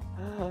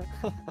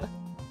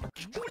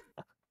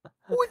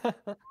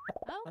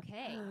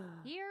 Okay,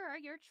 here are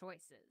your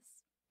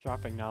choices.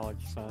 Dropping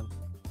knowledge, son.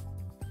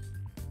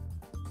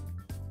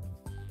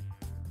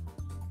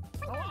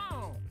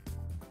 Hello.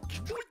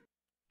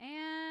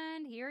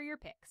 And here are your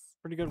picks.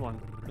 Pretty good one,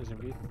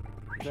 Izumi.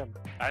 Good job.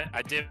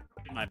 I did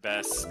my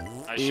best.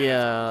 I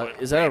Yeah, should've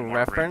put is that a way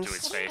more grit to reference?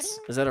 his face.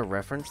 Is that a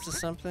reference to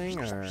something,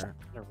 or? A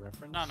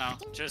reference? No.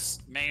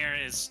 Just Mayor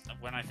is.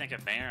 When I think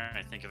of Mayor,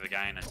 I think of a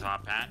guy in a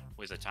top hat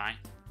with a tie.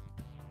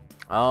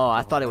 Oh,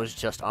 I thought it was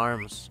just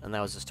arms, and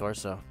that was his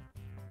torso.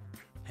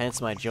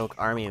 Hence my joke,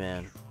 Army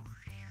Man.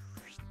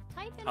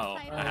 Type in Oh, a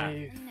title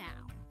I- now.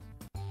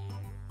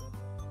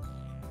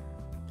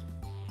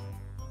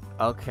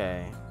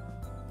 Okay.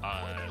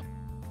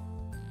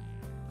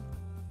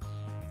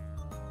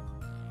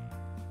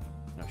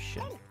 No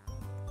shit.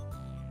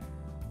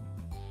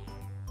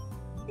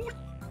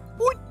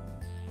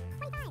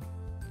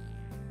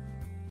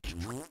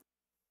 25.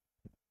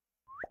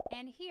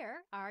 And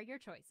here are your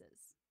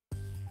choices.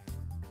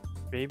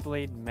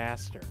 Beyblade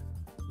Master.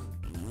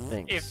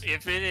 Thanks.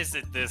 If it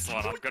isn't this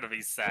one, I'm gonna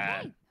be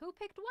sad. Okay, who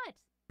picked what?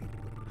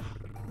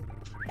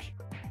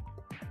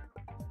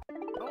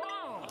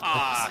 Hello.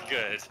 Ah,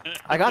 good.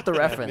 I got the Yeah,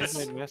 reference.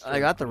 Midnight Mystery. I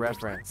got the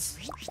reference.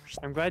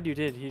 I'm glad you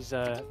did. He's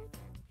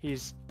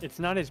it's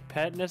not his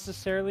pet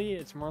necessarily.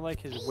 It's more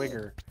like his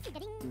wigger.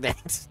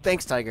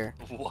 Thanks, Tiger.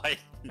 What?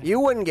 You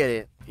wouldn't get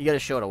it. You got a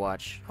show to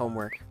watch.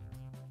 Homework.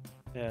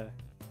 Yeah.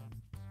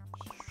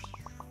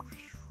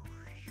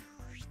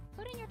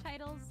 Put in your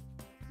titles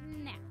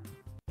now.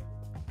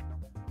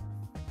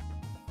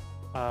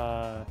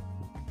 Uh.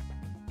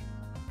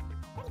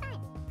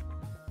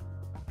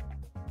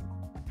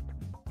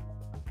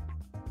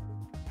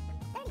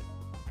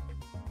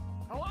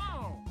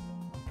 Hello.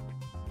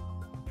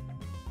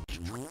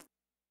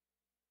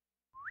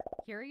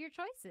 Here are your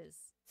choices.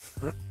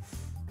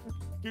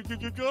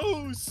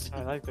 Ghost.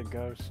 I like the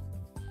ghost.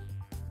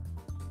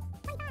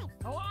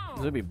 Hello.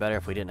 It would be better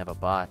if we didn't have a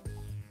bot.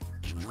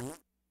 True.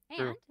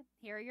 And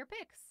here are your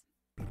picks.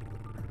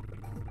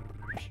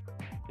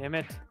 Damn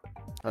it!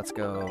 Let's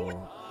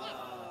go.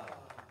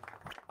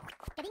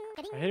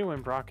 I hate it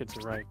when Brock gets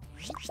it right.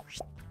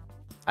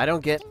 I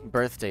don't get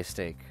birthday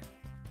steak.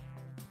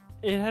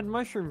 It had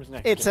mushrooms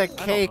next It's to a it. I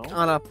don't cake know.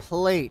 on a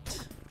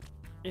plate.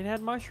 It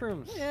had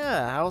mushrooms.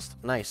 Yeah, how else?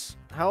 Nice.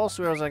 How else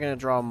was I gonna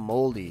draw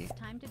moldy?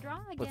 Time to draw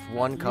again. With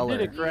one You color.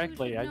 did it You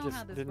correctly. should I know how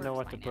just this didn't know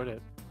what works to by put now.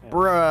 it. Yeah.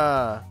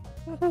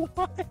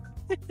 Bruh.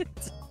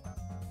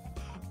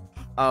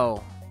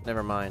 Oh,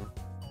 never mind.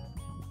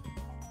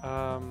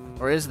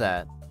 Or is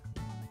that?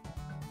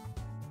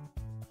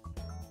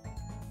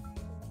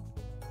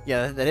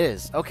 Yeah, that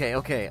is. Okay,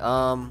 okay.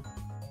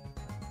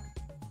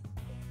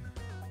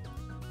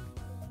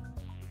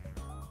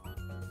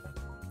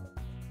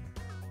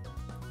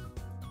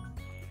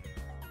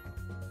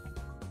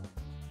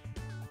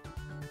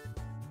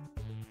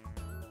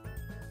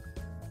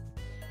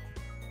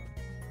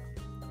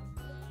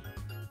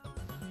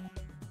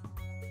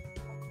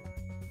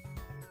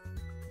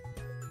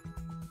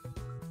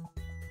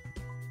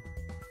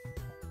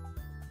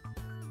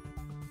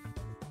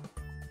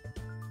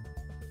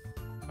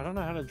 I don't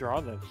know how to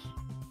draw this.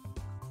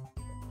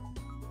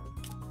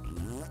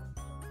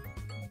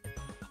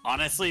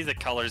 Honestly, the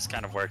colors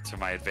kind of work to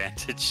my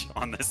advantage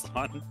on this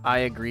one. I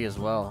agree as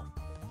well.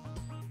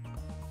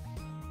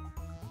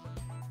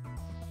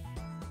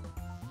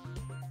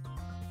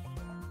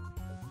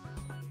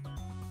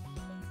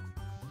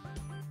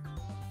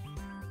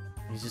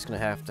 He's just gonna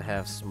have to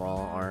have small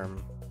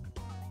arm.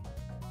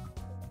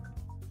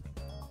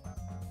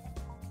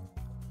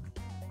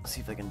 Let's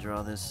see if I can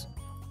draw this.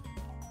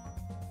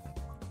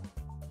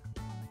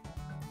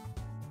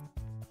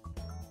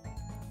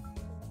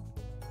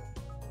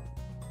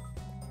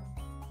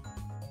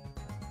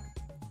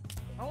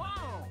 Hello.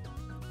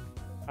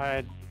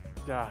 I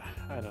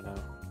don't know.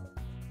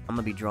 I'm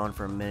gonna be drawn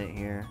for a minute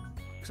here,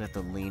 because I have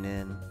to lean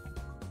in,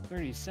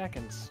 30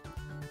 seconds.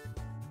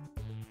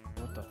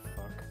 What the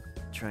fuck?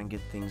 try and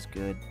get things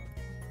good.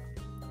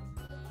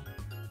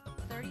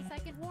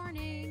 30-second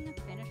warning.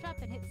 Finish up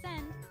and hit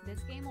send. This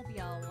game will be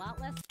a lot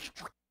less.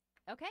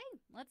 Okay,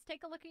 let's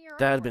take a look at your.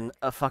 That would have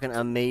artwork. been fucking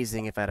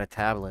amazing if I had a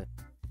tablet.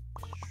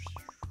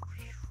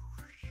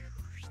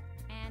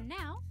 And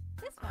now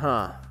this one.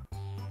 Huh.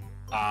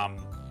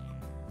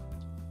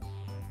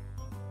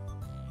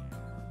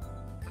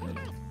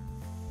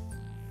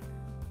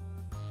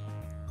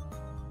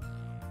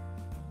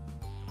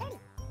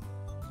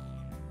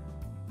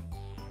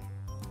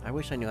 I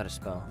wish I knew how to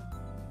spell.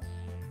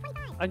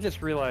 I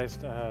just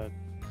realized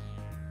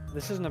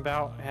this isn't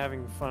about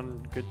having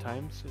fun, good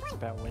times. It's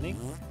about winning.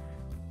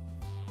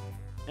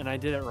 And I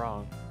did it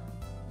wrong.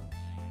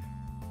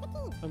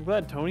 I'm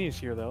glad Tony is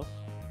here, though.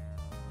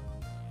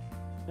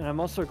 And I'm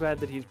also glad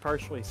that he's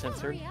partially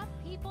censored. Hurry up,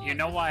 people. You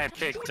know why I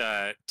picked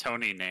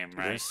Tony name, You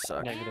right? guys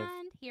suck. Negative.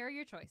 And here are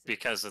your choices.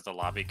 Because of the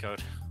lobby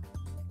code.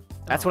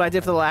 That's what I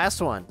did for the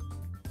last one.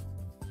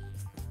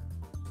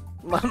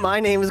 My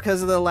name is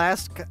because of the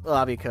last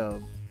lobby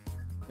code.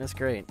 That's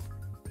great.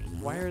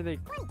 Why are they...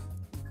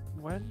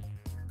 What?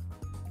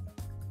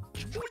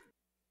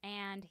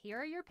 And here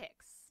are your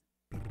picks.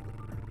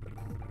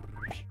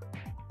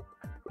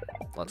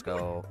 Let's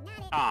go.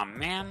 Aw,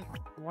 man.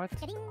 What?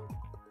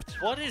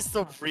 What is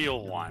the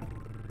real one?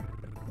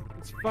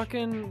 It's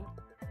fucking...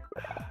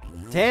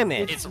 Damn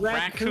it. It's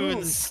raccoons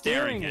raccoons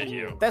staring at staring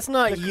you. That's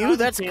not The you,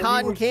 that's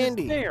cotton was just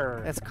candy.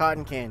 there. That's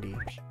cotton candy.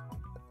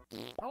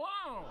 Hello.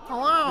 The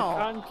Hello.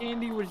 cotton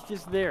candy was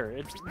just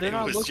there. They're It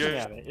not was looking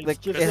just- at it. It's The,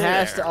 just it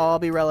has to there. all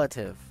be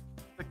relative.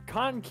 The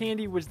cotton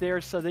candy was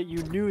there so that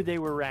you knew they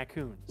were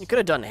raccoons. You could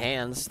have done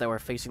hands that were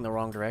facing the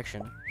wrong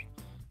direction.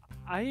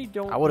 I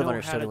don't I would've know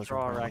understood how it to was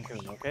draw a wrong.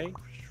 raccoon, okay?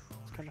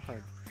 It's kind of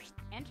hard.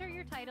 Enter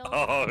your title.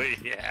 Oh,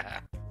 yeah.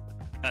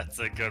 That's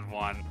a good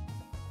one.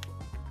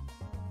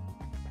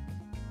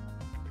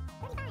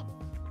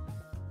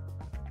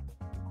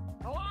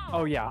 Hello.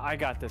 Oh yeah, I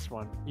got this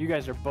one. You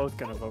guys are both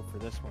gonna vote for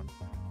this one.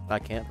 I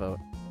can't vote.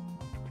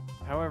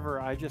 However,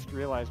 I just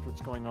realized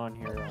what's going on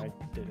here. I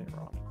did it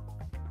wrong.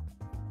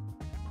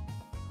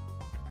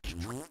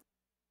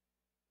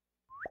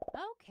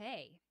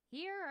 Okay,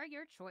 here are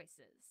your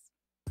choices.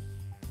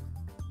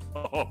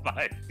 Oh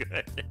my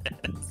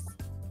goodness.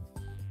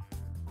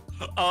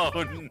 Oh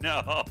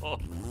no.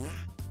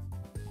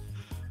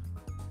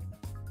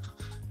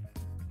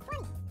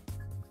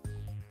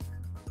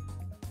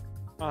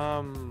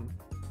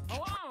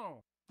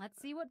 Hello. Let's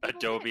see what people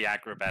Adobe pick.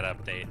 Acrobat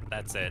update.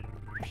 That's it.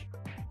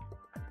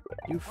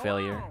 You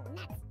failure.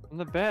 Hello. I'm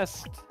the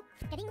best.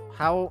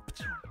 How?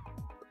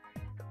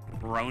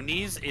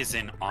 Bronies is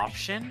an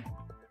option?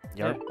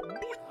 Yep.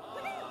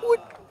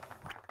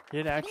 He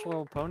had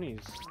actual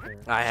ponies. there.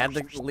 I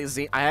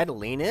had to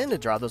lean in to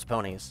draw those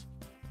ponies.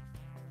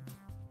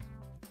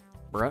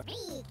 Bruh.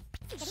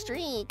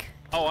 Streak.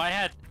 Oh, I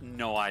had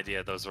no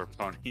idea those were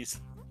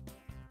ponies.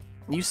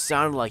 You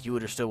sounded like you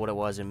understood what it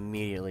was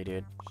immediately,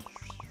 dude.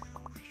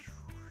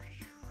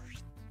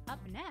 Up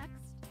next,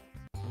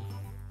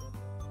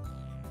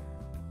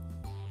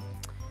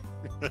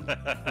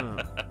 Hmm.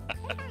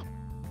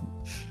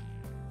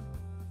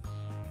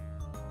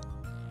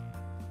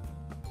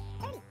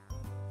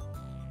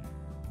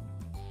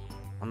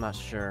 I'm not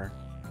sure.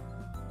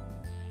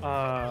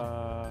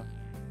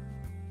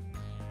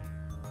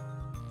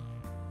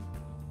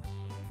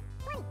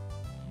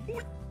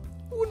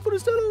 One for the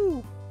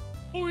settle.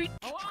 Hello. here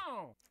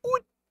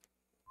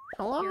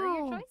are your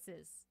Hello.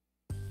 choices.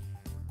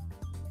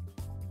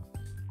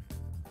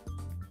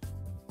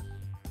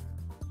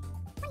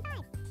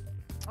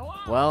 Hello.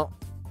 Well,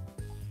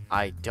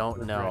 I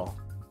don't know.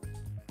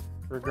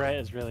 Regret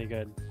is really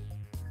good.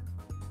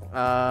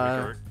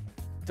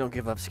 Don't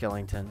give up,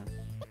 Skellington.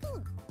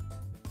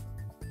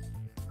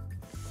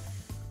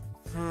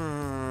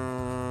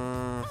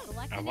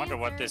 Select I an wonder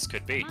what answer. this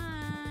could be. Come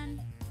on.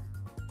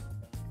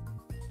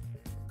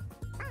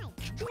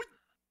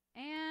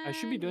 I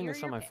should be And doing here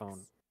this are on your my phone.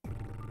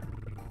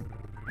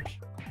 picks.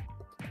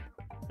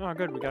 Oh,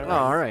 good. We got it. Oh, right.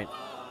 all right.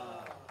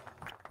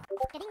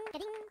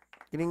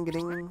 Getting.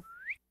 Getting.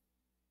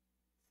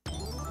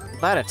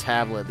 If I had a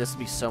tablet, this would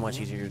be so much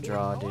easier to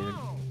draw, dude.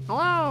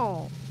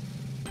 Hello.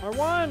 I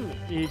won.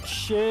 Eat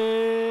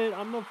shit.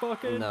 I'm the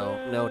fucking. No,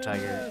 best.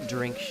 Tiger.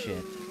 Drink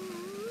shit.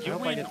 You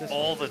hope I win get this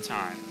all the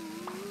time.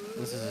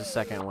 This is his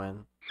second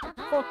win.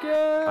 Fuck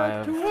yeah. I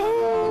have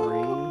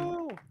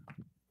 2-0.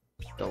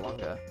 Go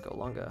longa. Go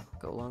longa.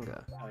 Go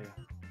longa. Oh,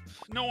 yeah.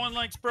 No one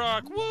likes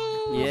Brock.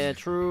 Woo! Yeah,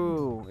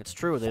 true. It's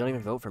true. They don't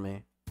even vote for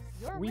me.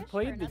 Your We wish for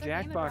played the another game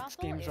of Jackbox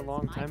Drawful games a is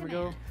long my time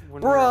ago. command.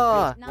 When we were in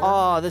Bruh! baseball.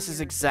 No. Oh, this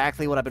is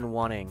exactly what I've been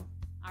wanting.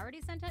 I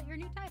already sent out your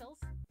new titles.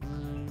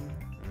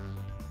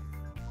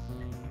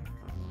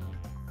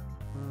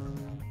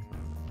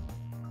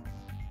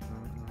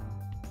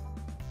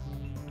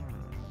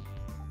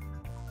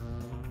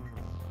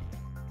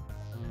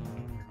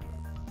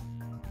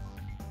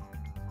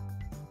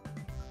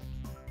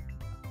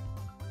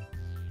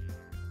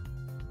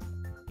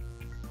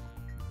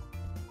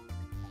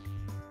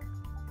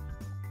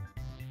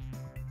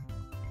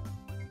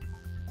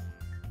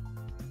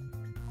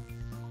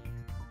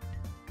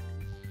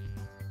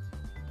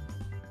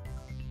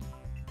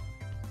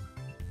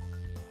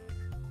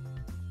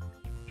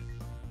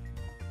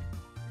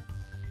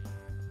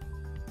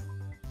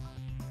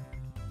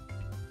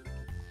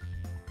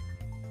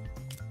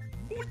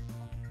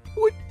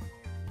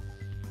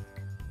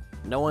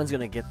 No one's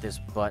gonna get this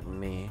but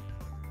me.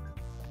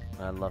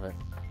 I love it.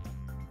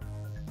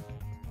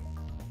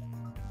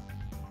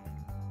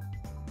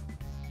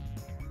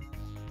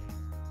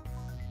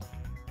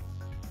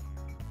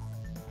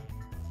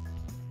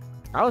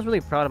 I was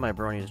really proud of my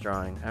bronies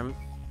drawing. I'm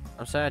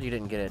sad you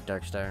didn't get it,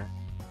 Darkstar.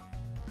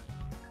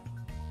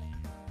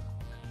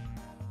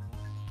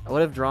 I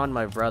would have drawn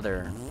my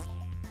brother,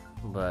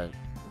 but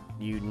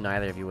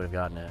neither of you would have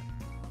gotten it.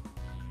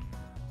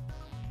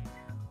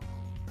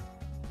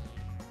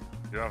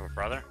 You have a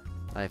brother?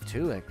 I have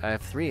two. I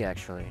have three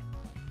actually.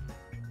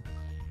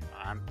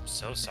 I'm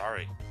so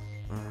sorry.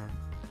 Mhm.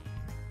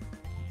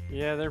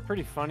 Yeah, they're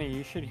pretty funny.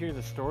 You should hear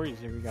the stories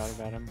that we got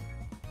about him.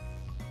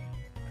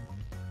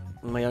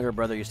 My younger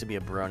brother used to be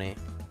a brony.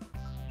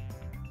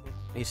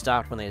 He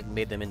stopped when they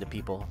made them into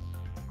people.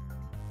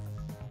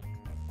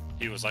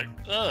 He was like,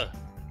 ugh.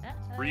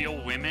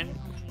 Real women?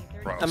 Only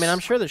 30 Gross. I mean, I'm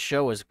sure the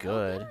show was Oh,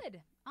 good.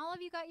 good. All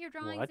of you got your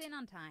drawings What? in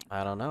on time.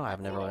 I don't know. I've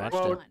never watched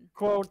Quote, it.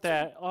 quote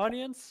that.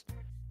 Audience,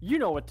 you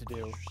know what to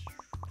do.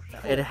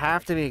 It'd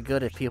have to be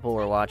good if people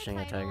were Pick your watching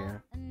it, title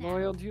Tiger. now.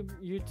 Loyal to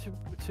YouTube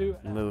to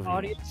Movie.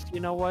 audience, you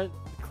know what?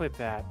 Clip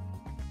that.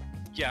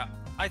 Yeah,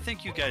 I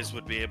think you guys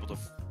would be able to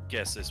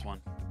guess this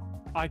one.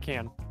 I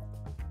can.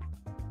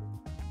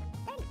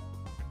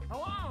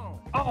 Hello.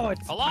 Oh,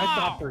 it's. I Hello?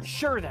 thought for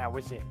sure that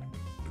was it.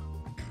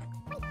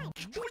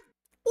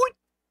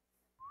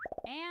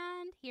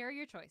 And here are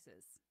your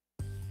choices.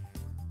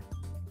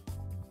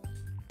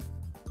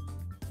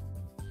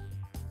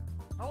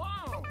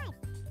 Hello.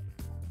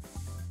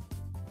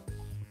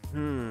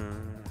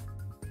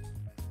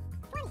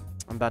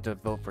 I'm about to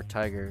vote for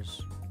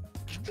Tigers.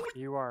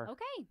 You are.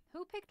 Okay,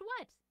 who picked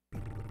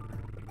what?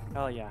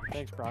 Hell yeah.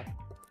 Thanks, Brock.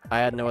 I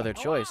had no other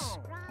choice.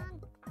 Hello.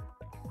 Wrong.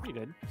 You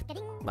did.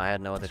 Getting. I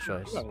had no other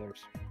choice. Two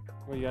others.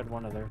 Well, you had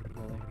one other,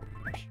 really.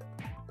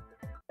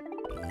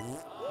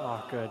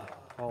 Oh, good.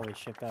 Holy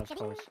shit, that was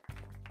close.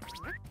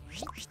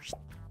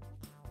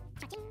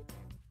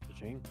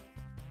 Cha-ching.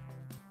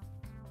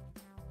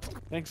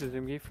 Thanks,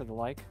 Azumgi, for the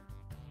like.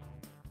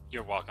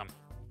 You're welcome.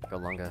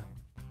 Golunga.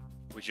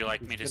 Would you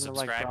like me to He's gonna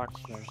like subscribe?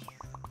 rocks there.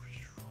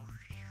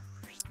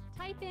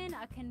 Type in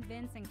a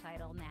convincing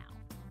title now.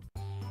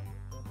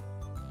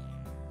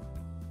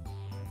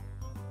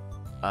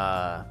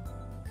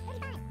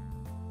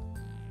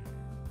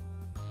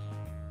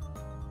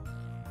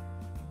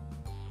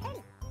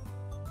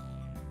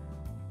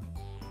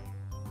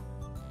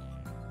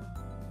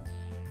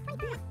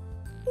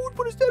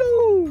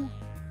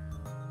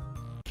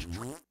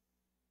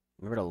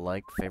 Remember to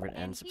like, favorite,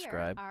 and Here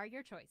subscribe. are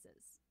your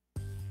choices.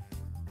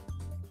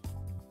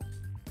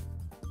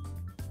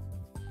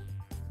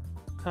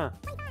 Huh.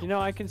 You know,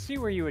 I can see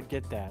where you would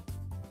get that.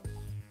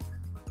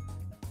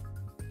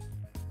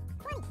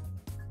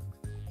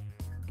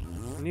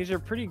 And these are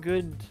pretty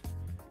good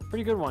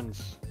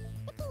ones.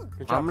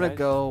 Good job, I'm gonna guys.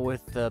 go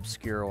with the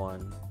obscure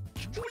one.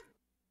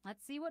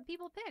 Let's see what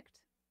people picked.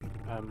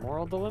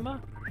 Moral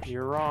dilemma?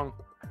 You're wrong.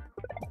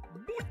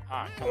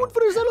 Ah, come on. For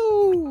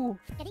the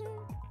Zalo!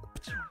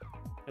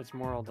 It's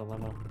moral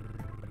dilemma.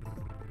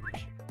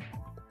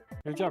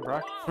 Good job,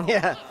 Brock.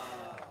 Yeah.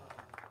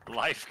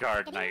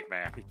 Lifeguard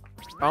nightmare.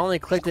 I only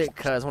clicked it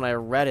because when I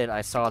read it,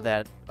 I saw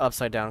that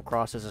upside down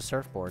cross is a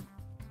surfboard.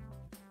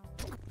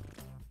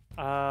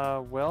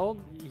 Well,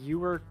 you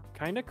were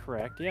kind of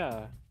correct,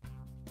 yeah.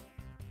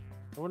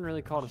 I wouldn't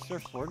really call it a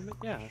surfboard, but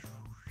yeah.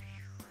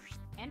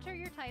 Enter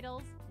your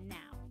titles now.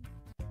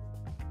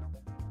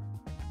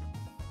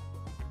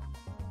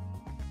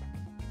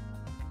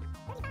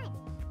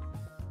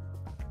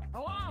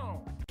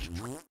 Hello.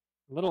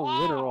 A little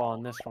literal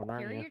on this one, Here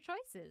aren't are you? your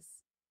choices.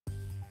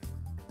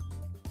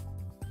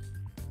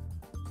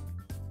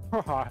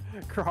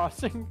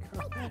 Crossing?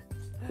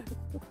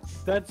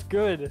 That's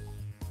good.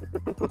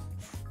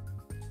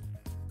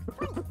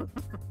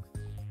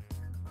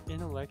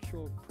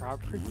 Intellectual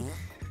property?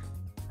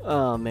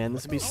 Oh man,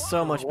 this would be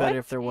so much better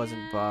if there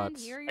wasn't And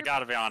bots. here are I your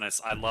gotta be honest,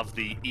 I love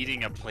the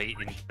eating a plate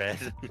in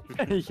bed.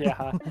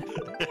 Yeah.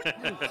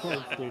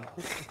 Thanks, dude.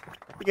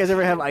 You guys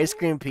ever have ice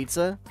cream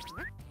pizza?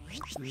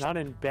 Not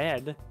in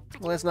bed.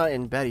 Well, it's not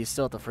in bed. He's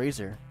still at the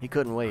freezer. He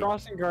couldn't wait.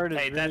 Crossing guard is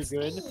Hey, really that's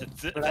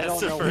good. but I that's don't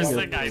the know first what-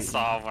 thing I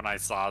saw when I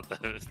saw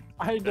the.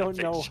 I don't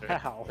know picture.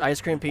 how. Ice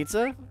cream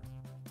pizza?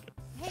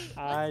 Hey,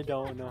 I let's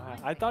don't take know a how.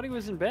 quick I thought he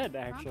was in bed,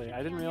 Prompt actually. should I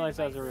be didn't on your realize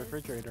that was a devices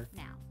refrigerator.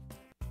 Now.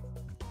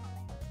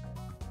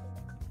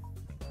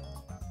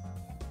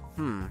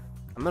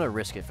 I'm gonna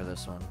risk it for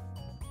this one.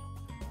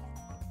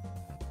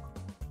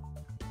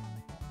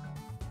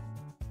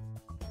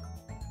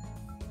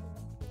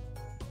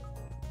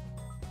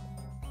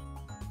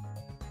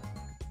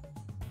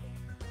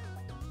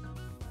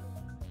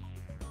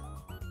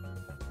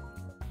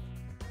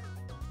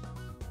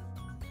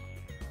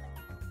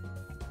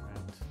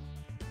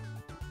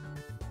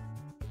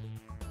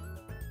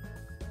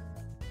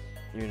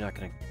 You're not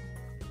gonna.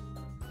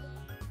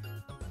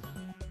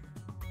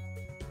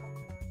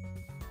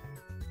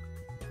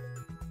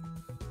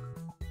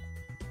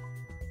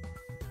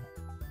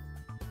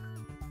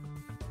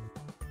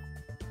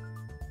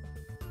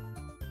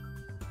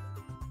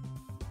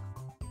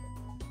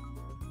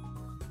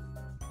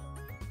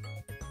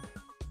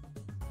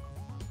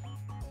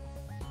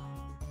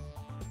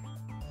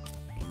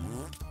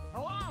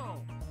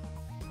 Hello.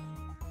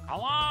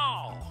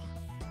 Hello.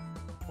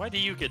 Why do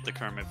you get the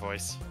Kermit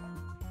voice?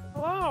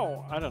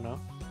 Hello! I don't know.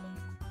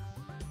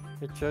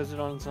 It chose it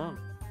on its own.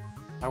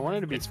 I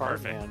wanted to be It's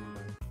Fart perfect. Man.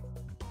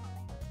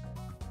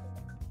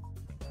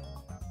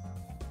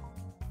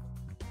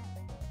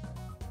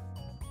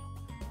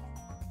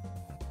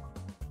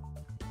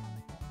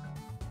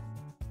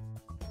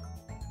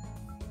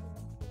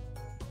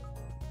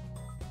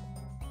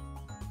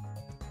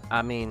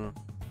 I mean,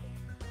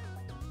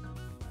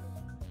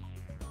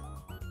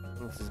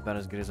 this is about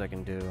as good as I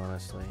can do,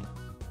 honestly.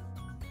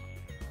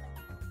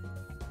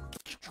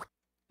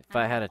 If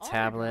I had a All your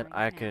tablet, drawings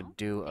I now, could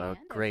do a and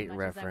great as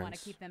much as I want reference.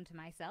 to keep them to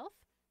myself,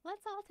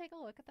 let's all take a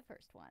look at the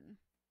first one.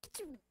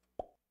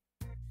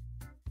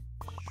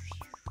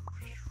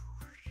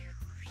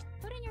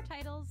 Put in your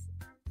titles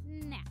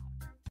now.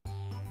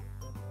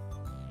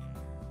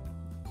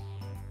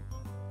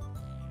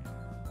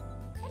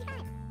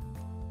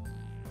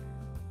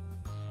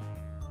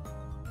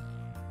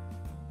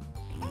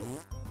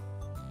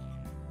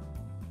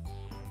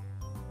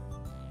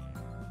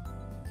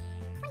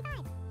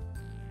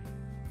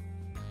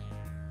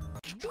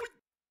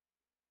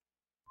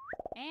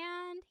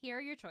 And here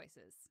are your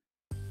choices.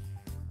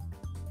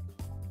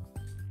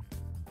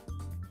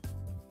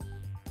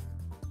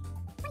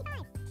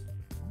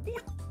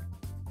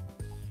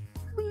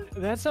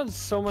 That sounds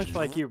so much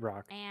like you,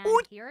 Brock. And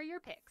here are your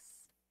picks.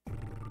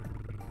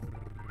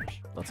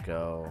 Let's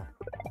go.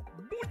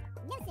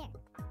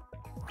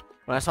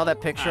 When I saw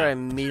that picture, I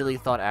immediately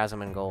thought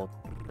Asmongold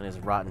and his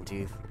rotten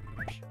teeth.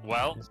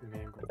 Well, This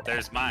man goes-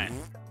 there's mine.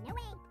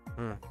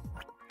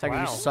 Tiger,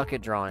 Wow. you suck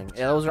at drawing.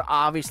 Yeah, those are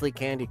obviously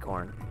candy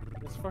corn.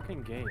 It's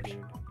fucking gay,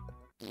 dude.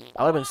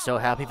 I would have been so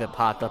happy if it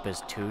popped up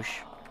as touche.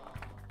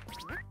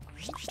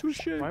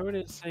 Touche. Why would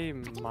it say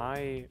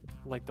my,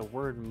 like the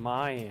word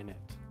my in it?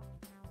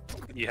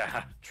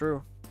 Yeah.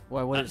 True.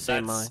 Why would it say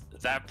my?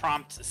 That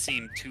prompt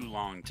seemed too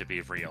long to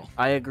be real.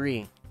 I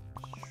agree.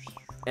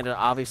 And it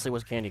obviously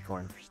was candy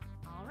corn.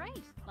 All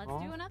right, let's Oh.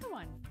 do another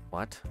one.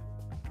 What?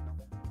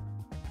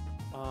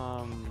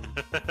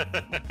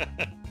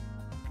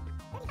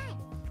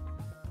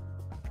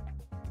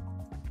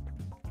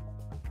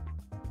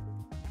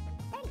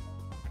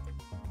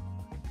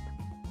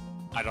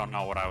 I don't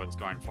know what I was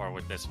going for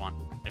with this one,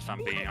 if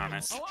I'm being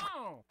honest.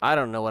 Hello. I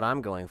don't know what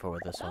I'm going for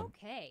with this one.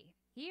 Okay,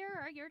 here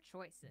are your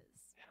choices.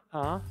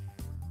 Huh?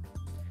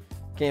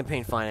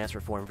 Campaign finance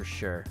reform for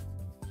sure.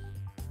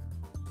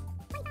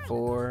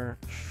 For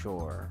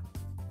sure.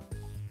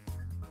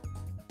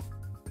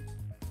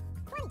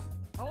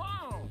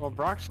 Hello. Well,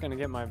 Brock's gonna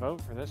get my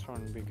vote for this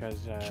one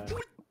because,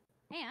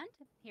 And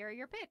here are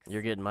your picks.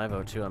 You're getting my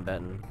vote too, I'm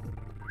betting.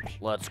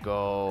 Let's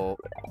go.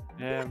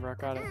 yeah, Brock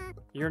got it.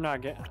 You're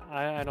not getting.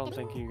 I don't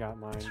think you got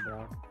mine,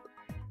 Brock.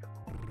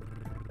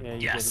 Yeah, you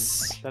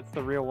Yes. didn't. That's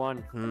the real one.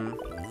 Hmm.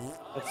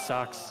 That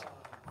sucks.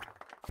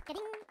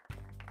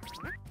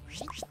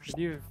 Did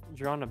you have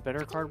drawn a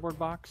better cardboard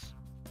box?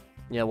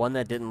 Yeah, one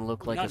that didn't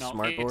look like no, a no,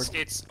 smart board.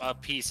 it's a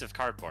piece of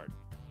cardboard.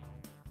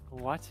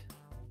 What?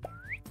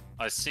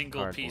 A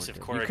single piece of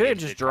You corrugated. could have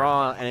just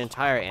drawn cardboard. an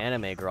entire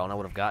anime girl and I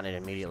would have gotten it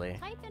immediately.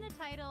 Type in a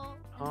title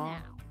Huh? now.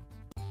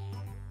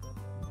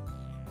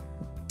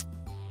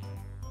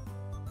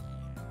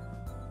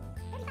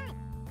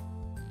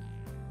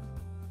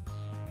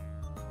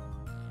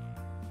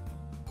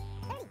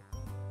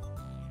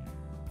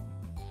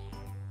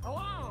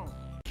 Hello.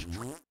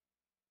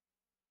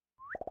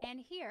 And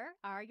here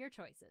are your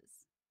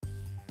choices.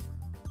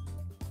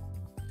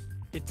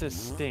 It's a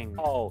sting.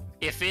 Oh,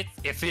 if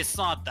it's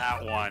not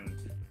that one,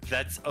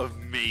 that's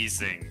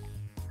amazing.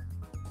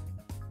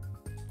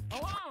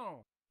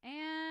 Hello.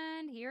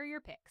 And here are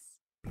your picks.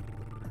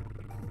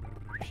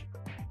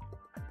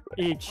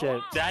 Eat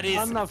shit. That is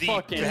I'm the the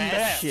fucking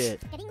best.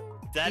 Shit.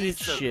 That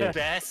is Eat the shit.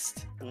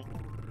 best. I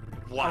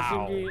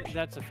Wow. think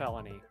that's a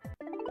felony.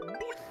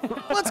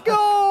 Let's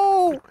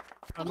go!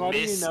 I'm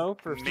letting you know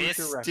for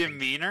future reference.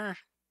 Misdemeanor?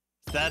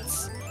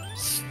 That's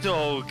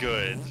so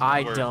good.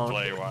 I don't.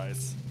 Wordplay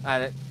wise.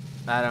 I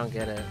don't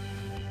get it.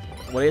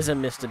 What is a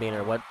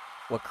misdemeanor? What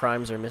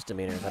crimes are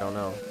misdemeanors? I don't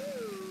know.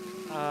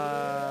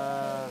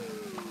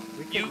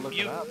 We can look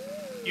it up.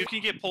 You can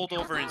get pulled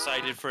over and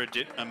cited for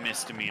a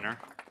misdemeanor.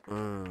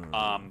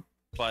 Mm.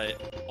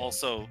 But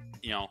also,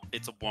 you know,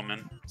 it's a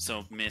woman,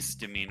 so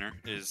misdemeanor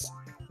is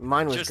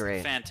Mine was just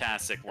great.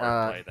 fantastic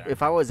wordplay there.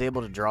 If I was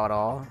able to draw it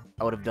all,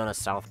 I would have done a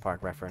South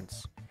Park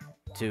reference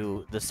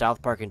to the South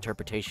Park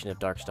interpretation of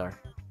Darkstar.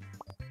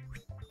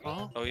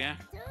 Oh yeah?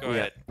 Go Yeah,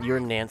 ahead. you're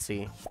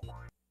Nancy.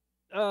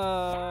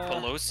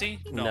 Pelosi?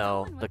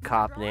 No, One the with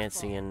cop Drawful.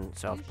 Nancy in You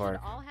South should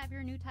Park. all have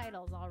your new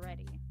titles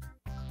already.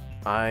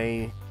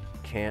 I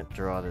can't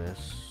draw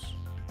this.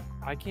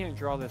 I can't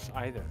draw this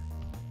either.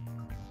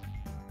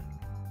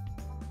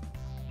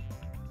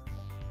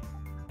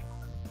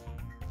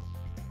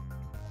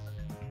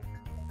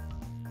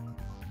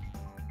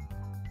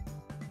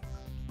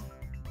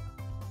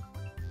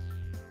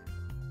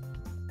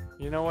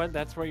 You know what?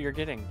 That's what you're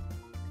getting.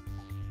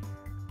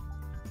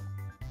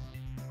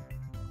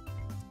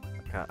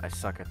 God, I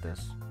suck at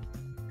this.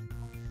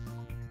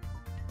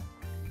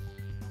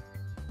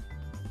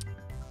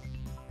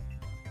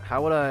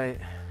 How would I...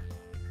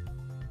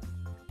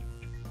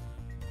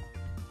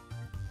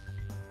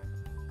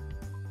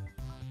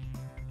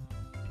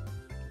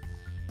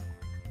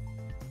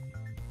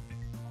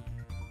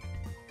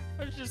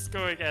 I'm just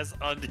going as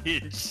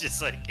unhinged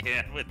as I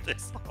can with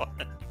this one.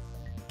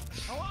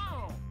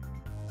 Hello.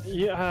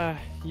 Yeah,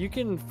 you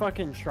can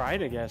fucking try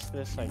to guess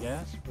this, I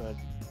guess, but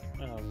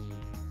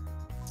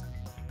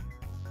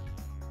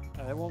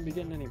I won't be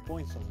getting any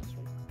points on this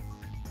one.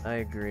 I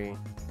agree.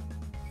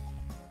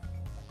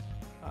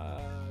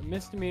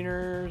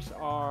 Misdemeanors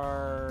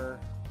are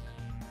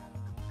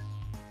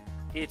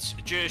It's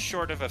just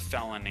short of a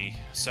felony,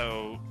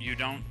 so you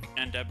don't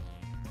end up.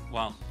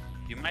 Well,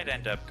 you might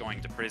end up going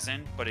to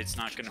prison, but it's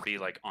not going to be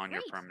like on your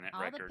Great, permanent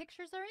all the record.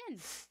 pictures are in.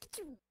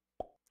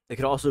 It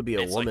could also be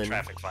a It's woman. like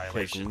traffic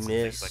violations and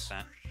miss. things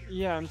like that.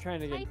 yeah. I'm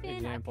trying to get Type in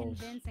examples.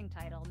 a convincing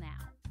title now.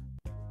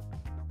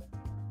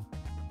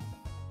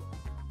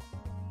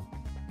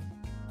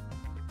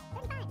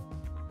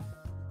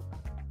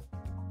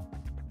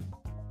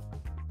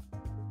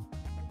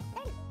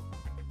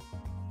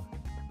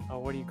 Oh,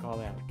 what do you call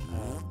that?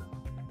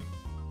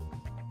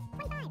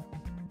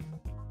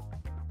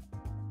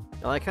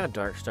 I like how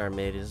Darkstar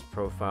made his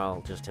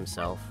profile just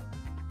himself.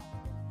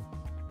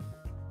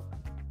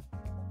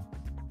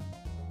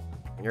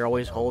 You're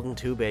always holding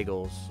 2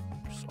 bagels.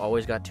 Just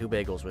always got 2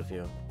 bagels with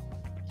you.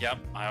 Yep,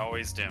 I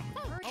always do.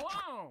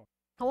 Hello.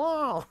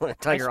 Hello!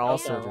 Tiger spelled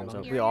also that drew wrong.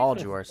 himself. Here We it all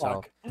is. drew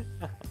ourselves.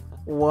 Fuck.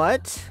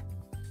 What?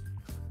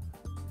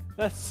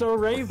 That's so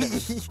Raven.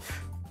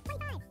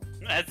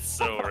 That's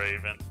so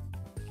Raven.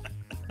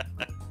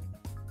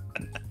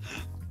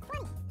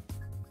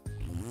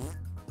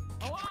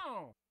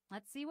 Hello.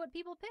 Let's see what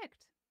people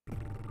picked.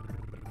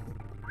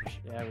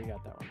 Yeah, we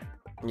got that one.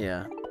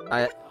 Yeah,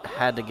 I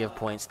had to give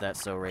points to that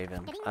So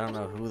Raven. I don't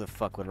know who the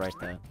fuck would write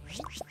that.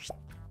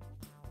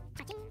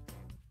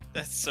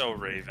 That's so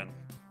Raven.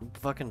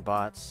 Fucking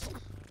bots.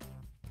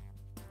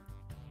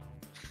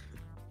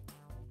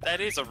 That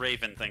is a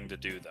Raven thing to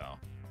do, though.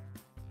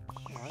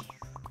 What?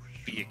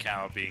 Be a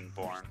cow being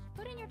born.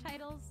 Put in your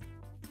titles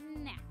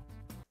now.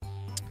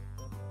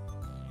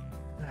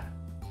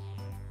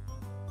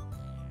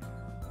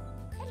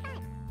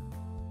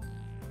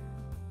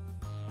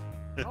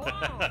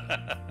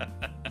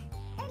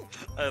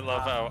 I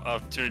love how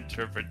up to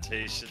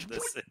interpretation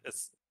this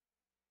is.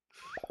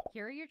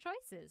 Here are your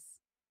choices.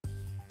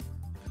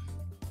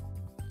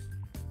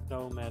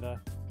 No meta.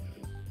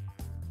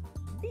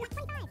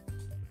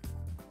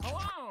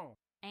 Hello.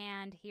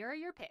 And here are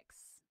your picks.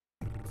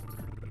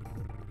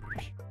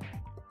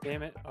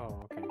 Damn it.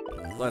 Oh, okay.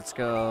 Let's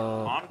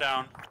go. Calm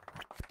down.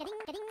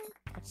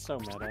 That's so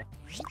meta.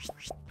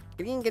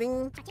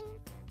 Getting.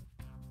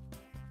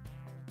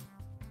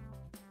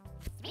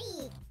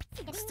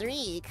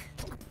 Streak.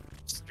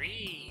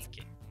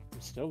 Streak.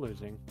 I'm still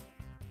losing.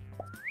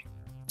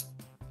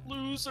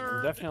 I'm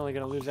Loser. definitely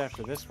gonna lose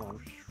after this one.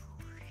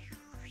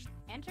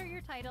 Enter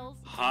your titles.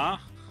 Huh?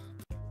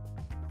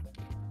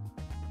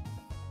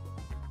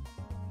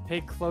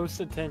 Pay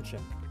close attention.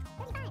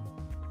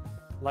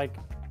 Like,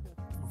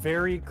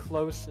 very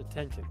close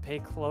attention. Pay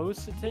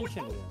close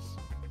attention to this.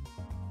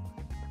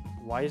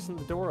 Why isn't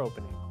the door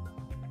opening?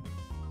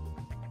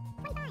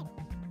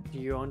 Do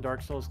you own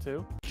Dark Souls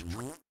 2?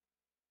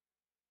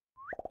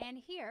 And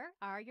here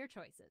are your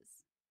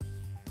choices.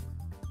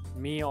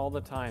 Me all the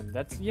time.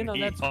 That's, you know,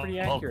 that's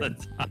pretty All accurate.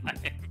 the time.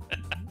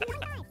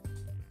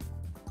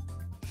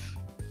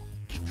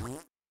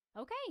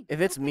 Okay.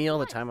 If it's me all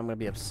the time, I'm gonna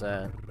be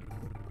upset.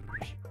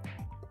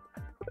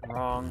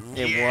 Wrong.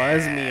 It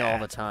was me all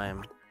the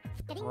time.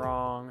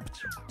 Wrong.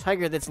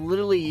 Tiger, that's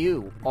literally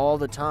you all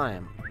the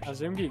time.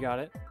 Azumgi got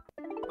it.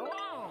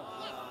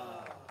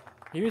 Hello.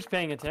 He was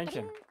paying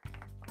attention.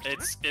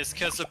 It's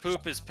because the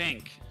poop is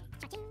pink.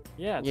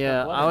 Yeah, it's got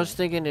Yeah, blood I in was it.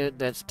 thinking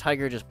that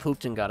Tiger just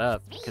pooped and got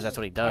up, because that's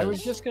what he does. I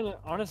was just gonna,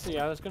 honestly,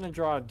 I was gonna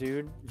draw a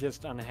dude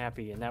just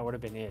unhappy, and that would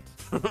have been it.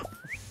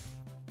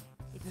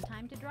 It's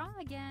time to draw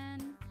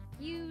again.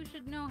 You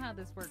should know how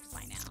this works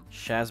by now.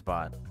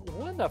 Shazbot.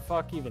 What the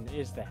fuck even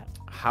is that?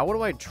 How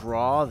do I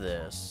draw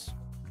this?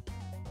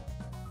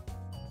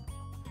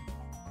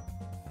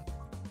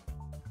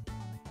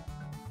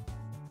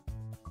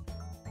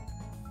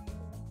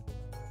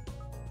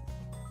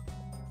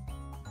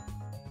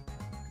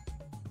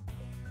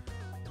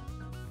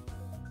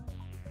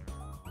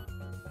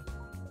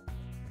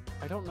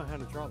 I don't know how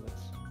to draw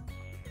this.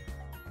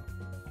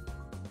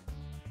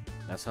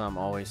 That's what I'm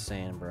always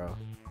saying, bro.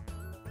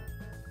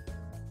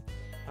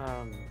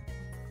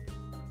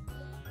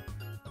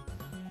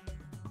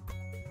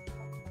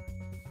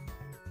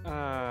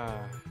 Uh...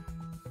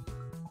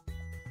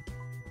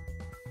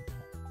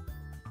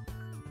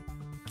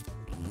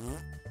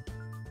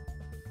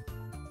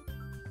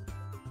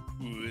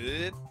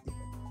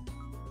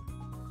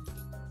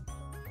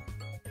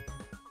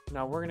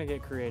 No, we're gonna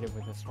get creative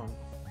with this one.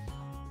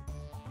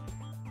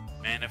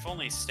 Man, if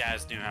only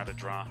Staz knew how to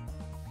draw.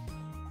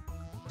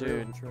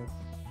 Dude. True.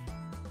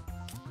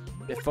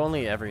 If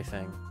only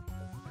everything.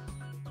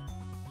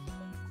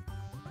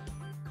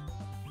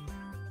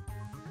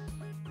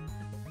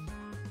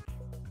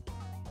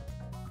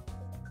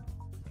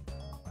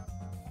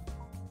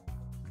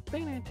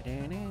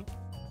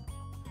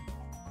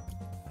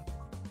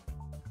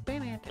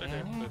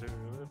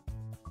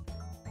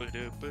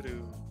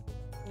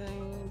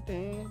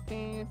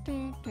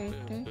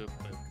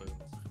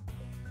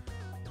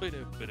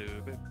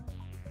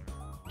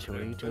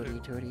 Tootie, tootie,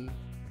 tootie.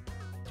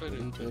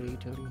 Tootie, tootie,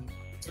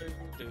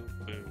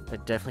 tootie. They're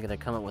definitely gonna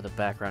come up with a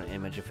background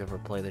image if you ever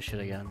play this shit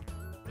again.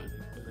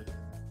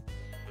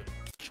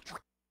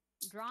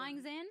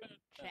 Drawings in?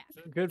 Check.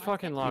 Good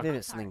fucking luck. Even if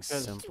it's something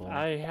 'cause simple.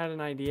 I had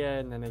an idea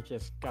and then it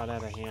just got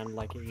out of hand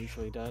like it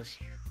usually does.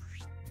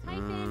 Type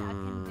in a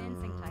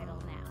convincing title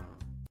now.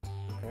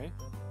 Okay.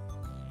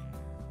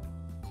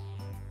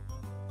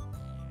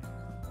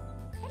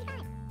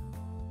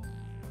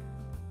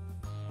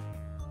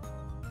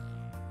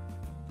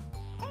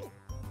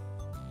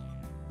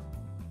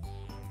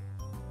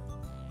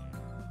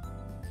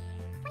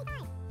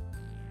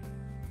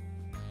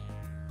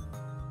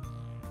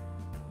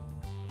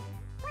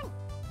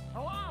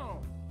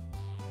 Hello.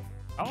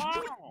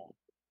 Hello!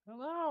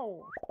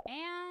 Hello.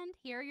 And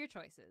here are your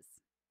choices.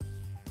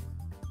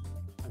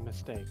 A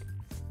mistake.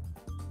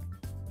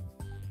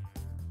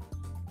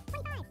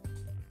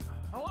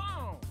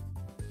 Hello.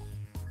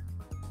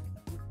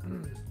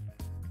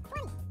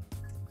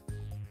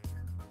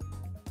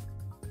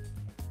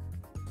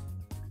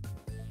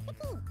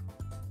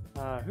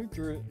 Who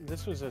drew?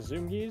 This was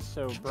Azumgi's,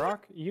 so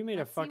Brock, you made a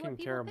Let's see what fucking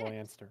people terrible picked.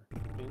 answer.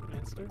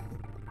 Answer?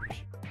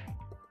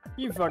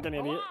 You fucking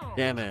idiot. Hello.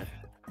 Damn it.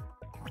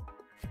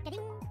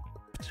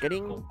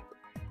 Getting.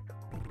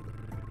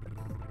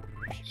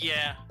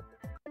 Yeah.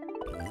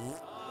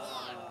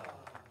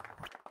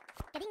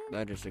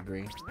 I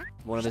disagree.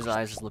 One of his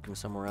eyes is looking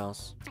somewhere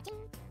else.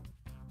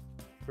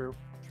 True.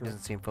 True. Doesn't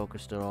seem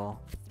focused at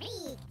all.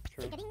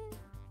 True.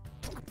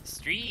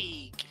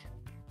 Streak.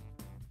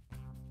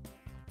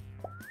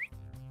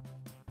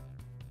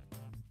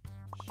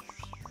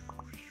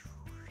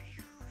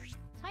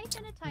 Type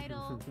in a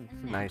title. and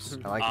then- Nice.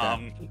 I like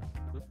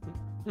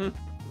that.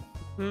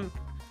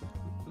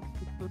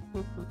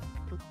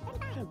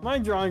 My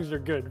drawings are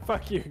good.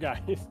 Fuck you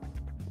guys.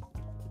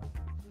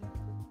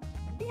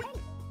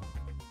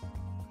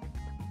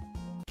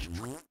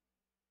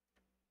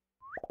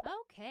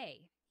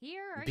 Okay,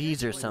 here are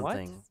Bees your or choices.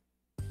 something.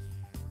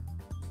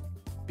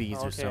 Bees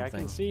or Okay, I can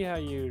something. see how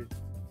you.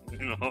 I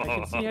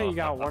can see how you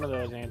got one of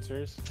those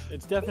answers.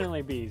 It's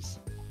definitely bees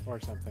or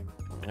something.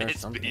 There's It's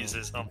something. bees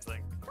or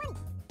something.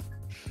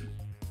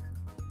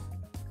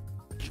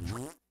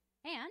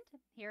 And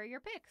here are your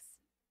picks.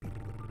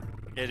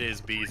 It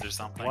is bees or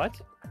something. What?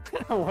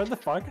 What the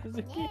fuck is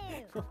it?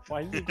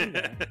 Why did you do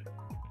that?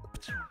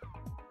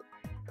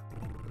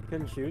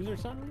 Couldn't choose or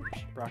something?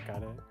 Brock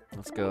got it.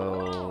 Let's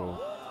go.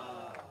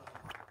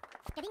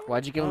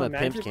 Why'd you give him Oh, a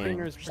pimp Magic cane?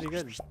 Finger is pretty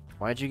good.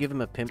 Why'd you give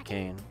him a pimp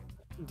cane?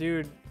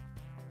 Dude,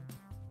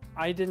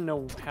 I didn't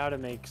know how to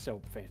make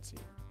soap fancy.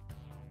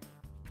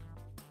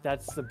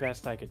 That's the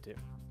best I could do.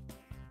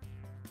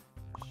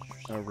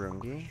 A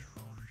Rungi?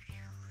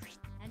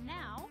 And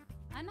now,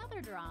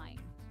 another drawing.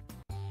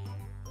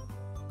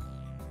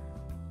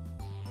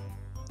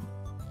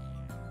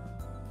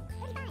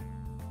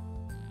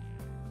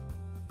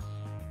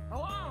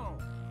 Hello.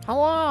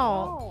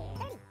 Hello!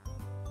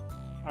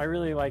 I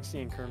really like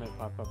seeing Kermit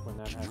pop up when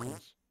that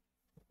happens.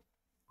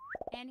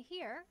 And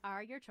here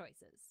are your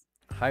choices.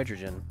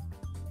 Hydrogen.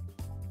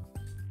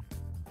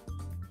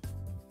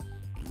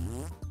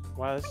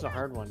 Wow, this is a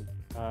hard one.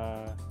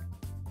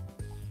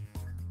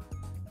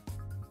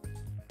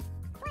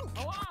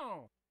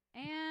 Hello.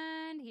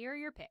 And here are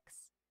your picks.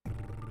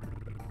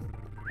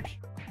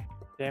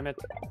 Damn it.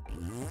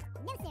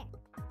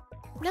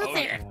 No, Oh,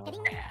 sir.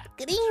 yeah.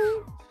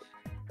 Getting.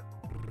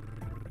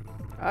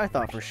 I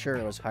thought for sure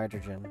it was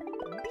hydrogen.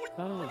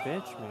 Son of a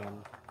bitch, man.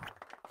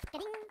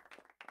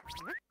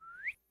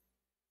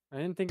 I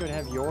didn't think it would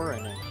have your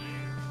in it.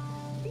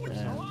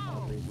 Yeah.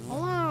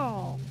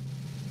 Hello.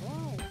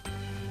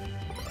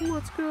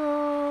 Let's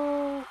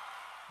go!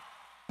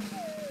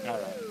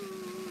 Alright.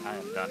 I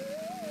am done.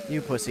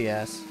 You pussy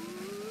ass.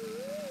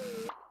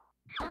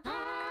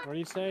 What do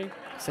you say?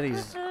 Said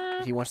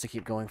he wants to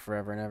keep going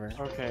forever and ever.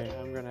 Okay,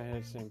 I'm gonna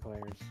hit same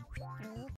players.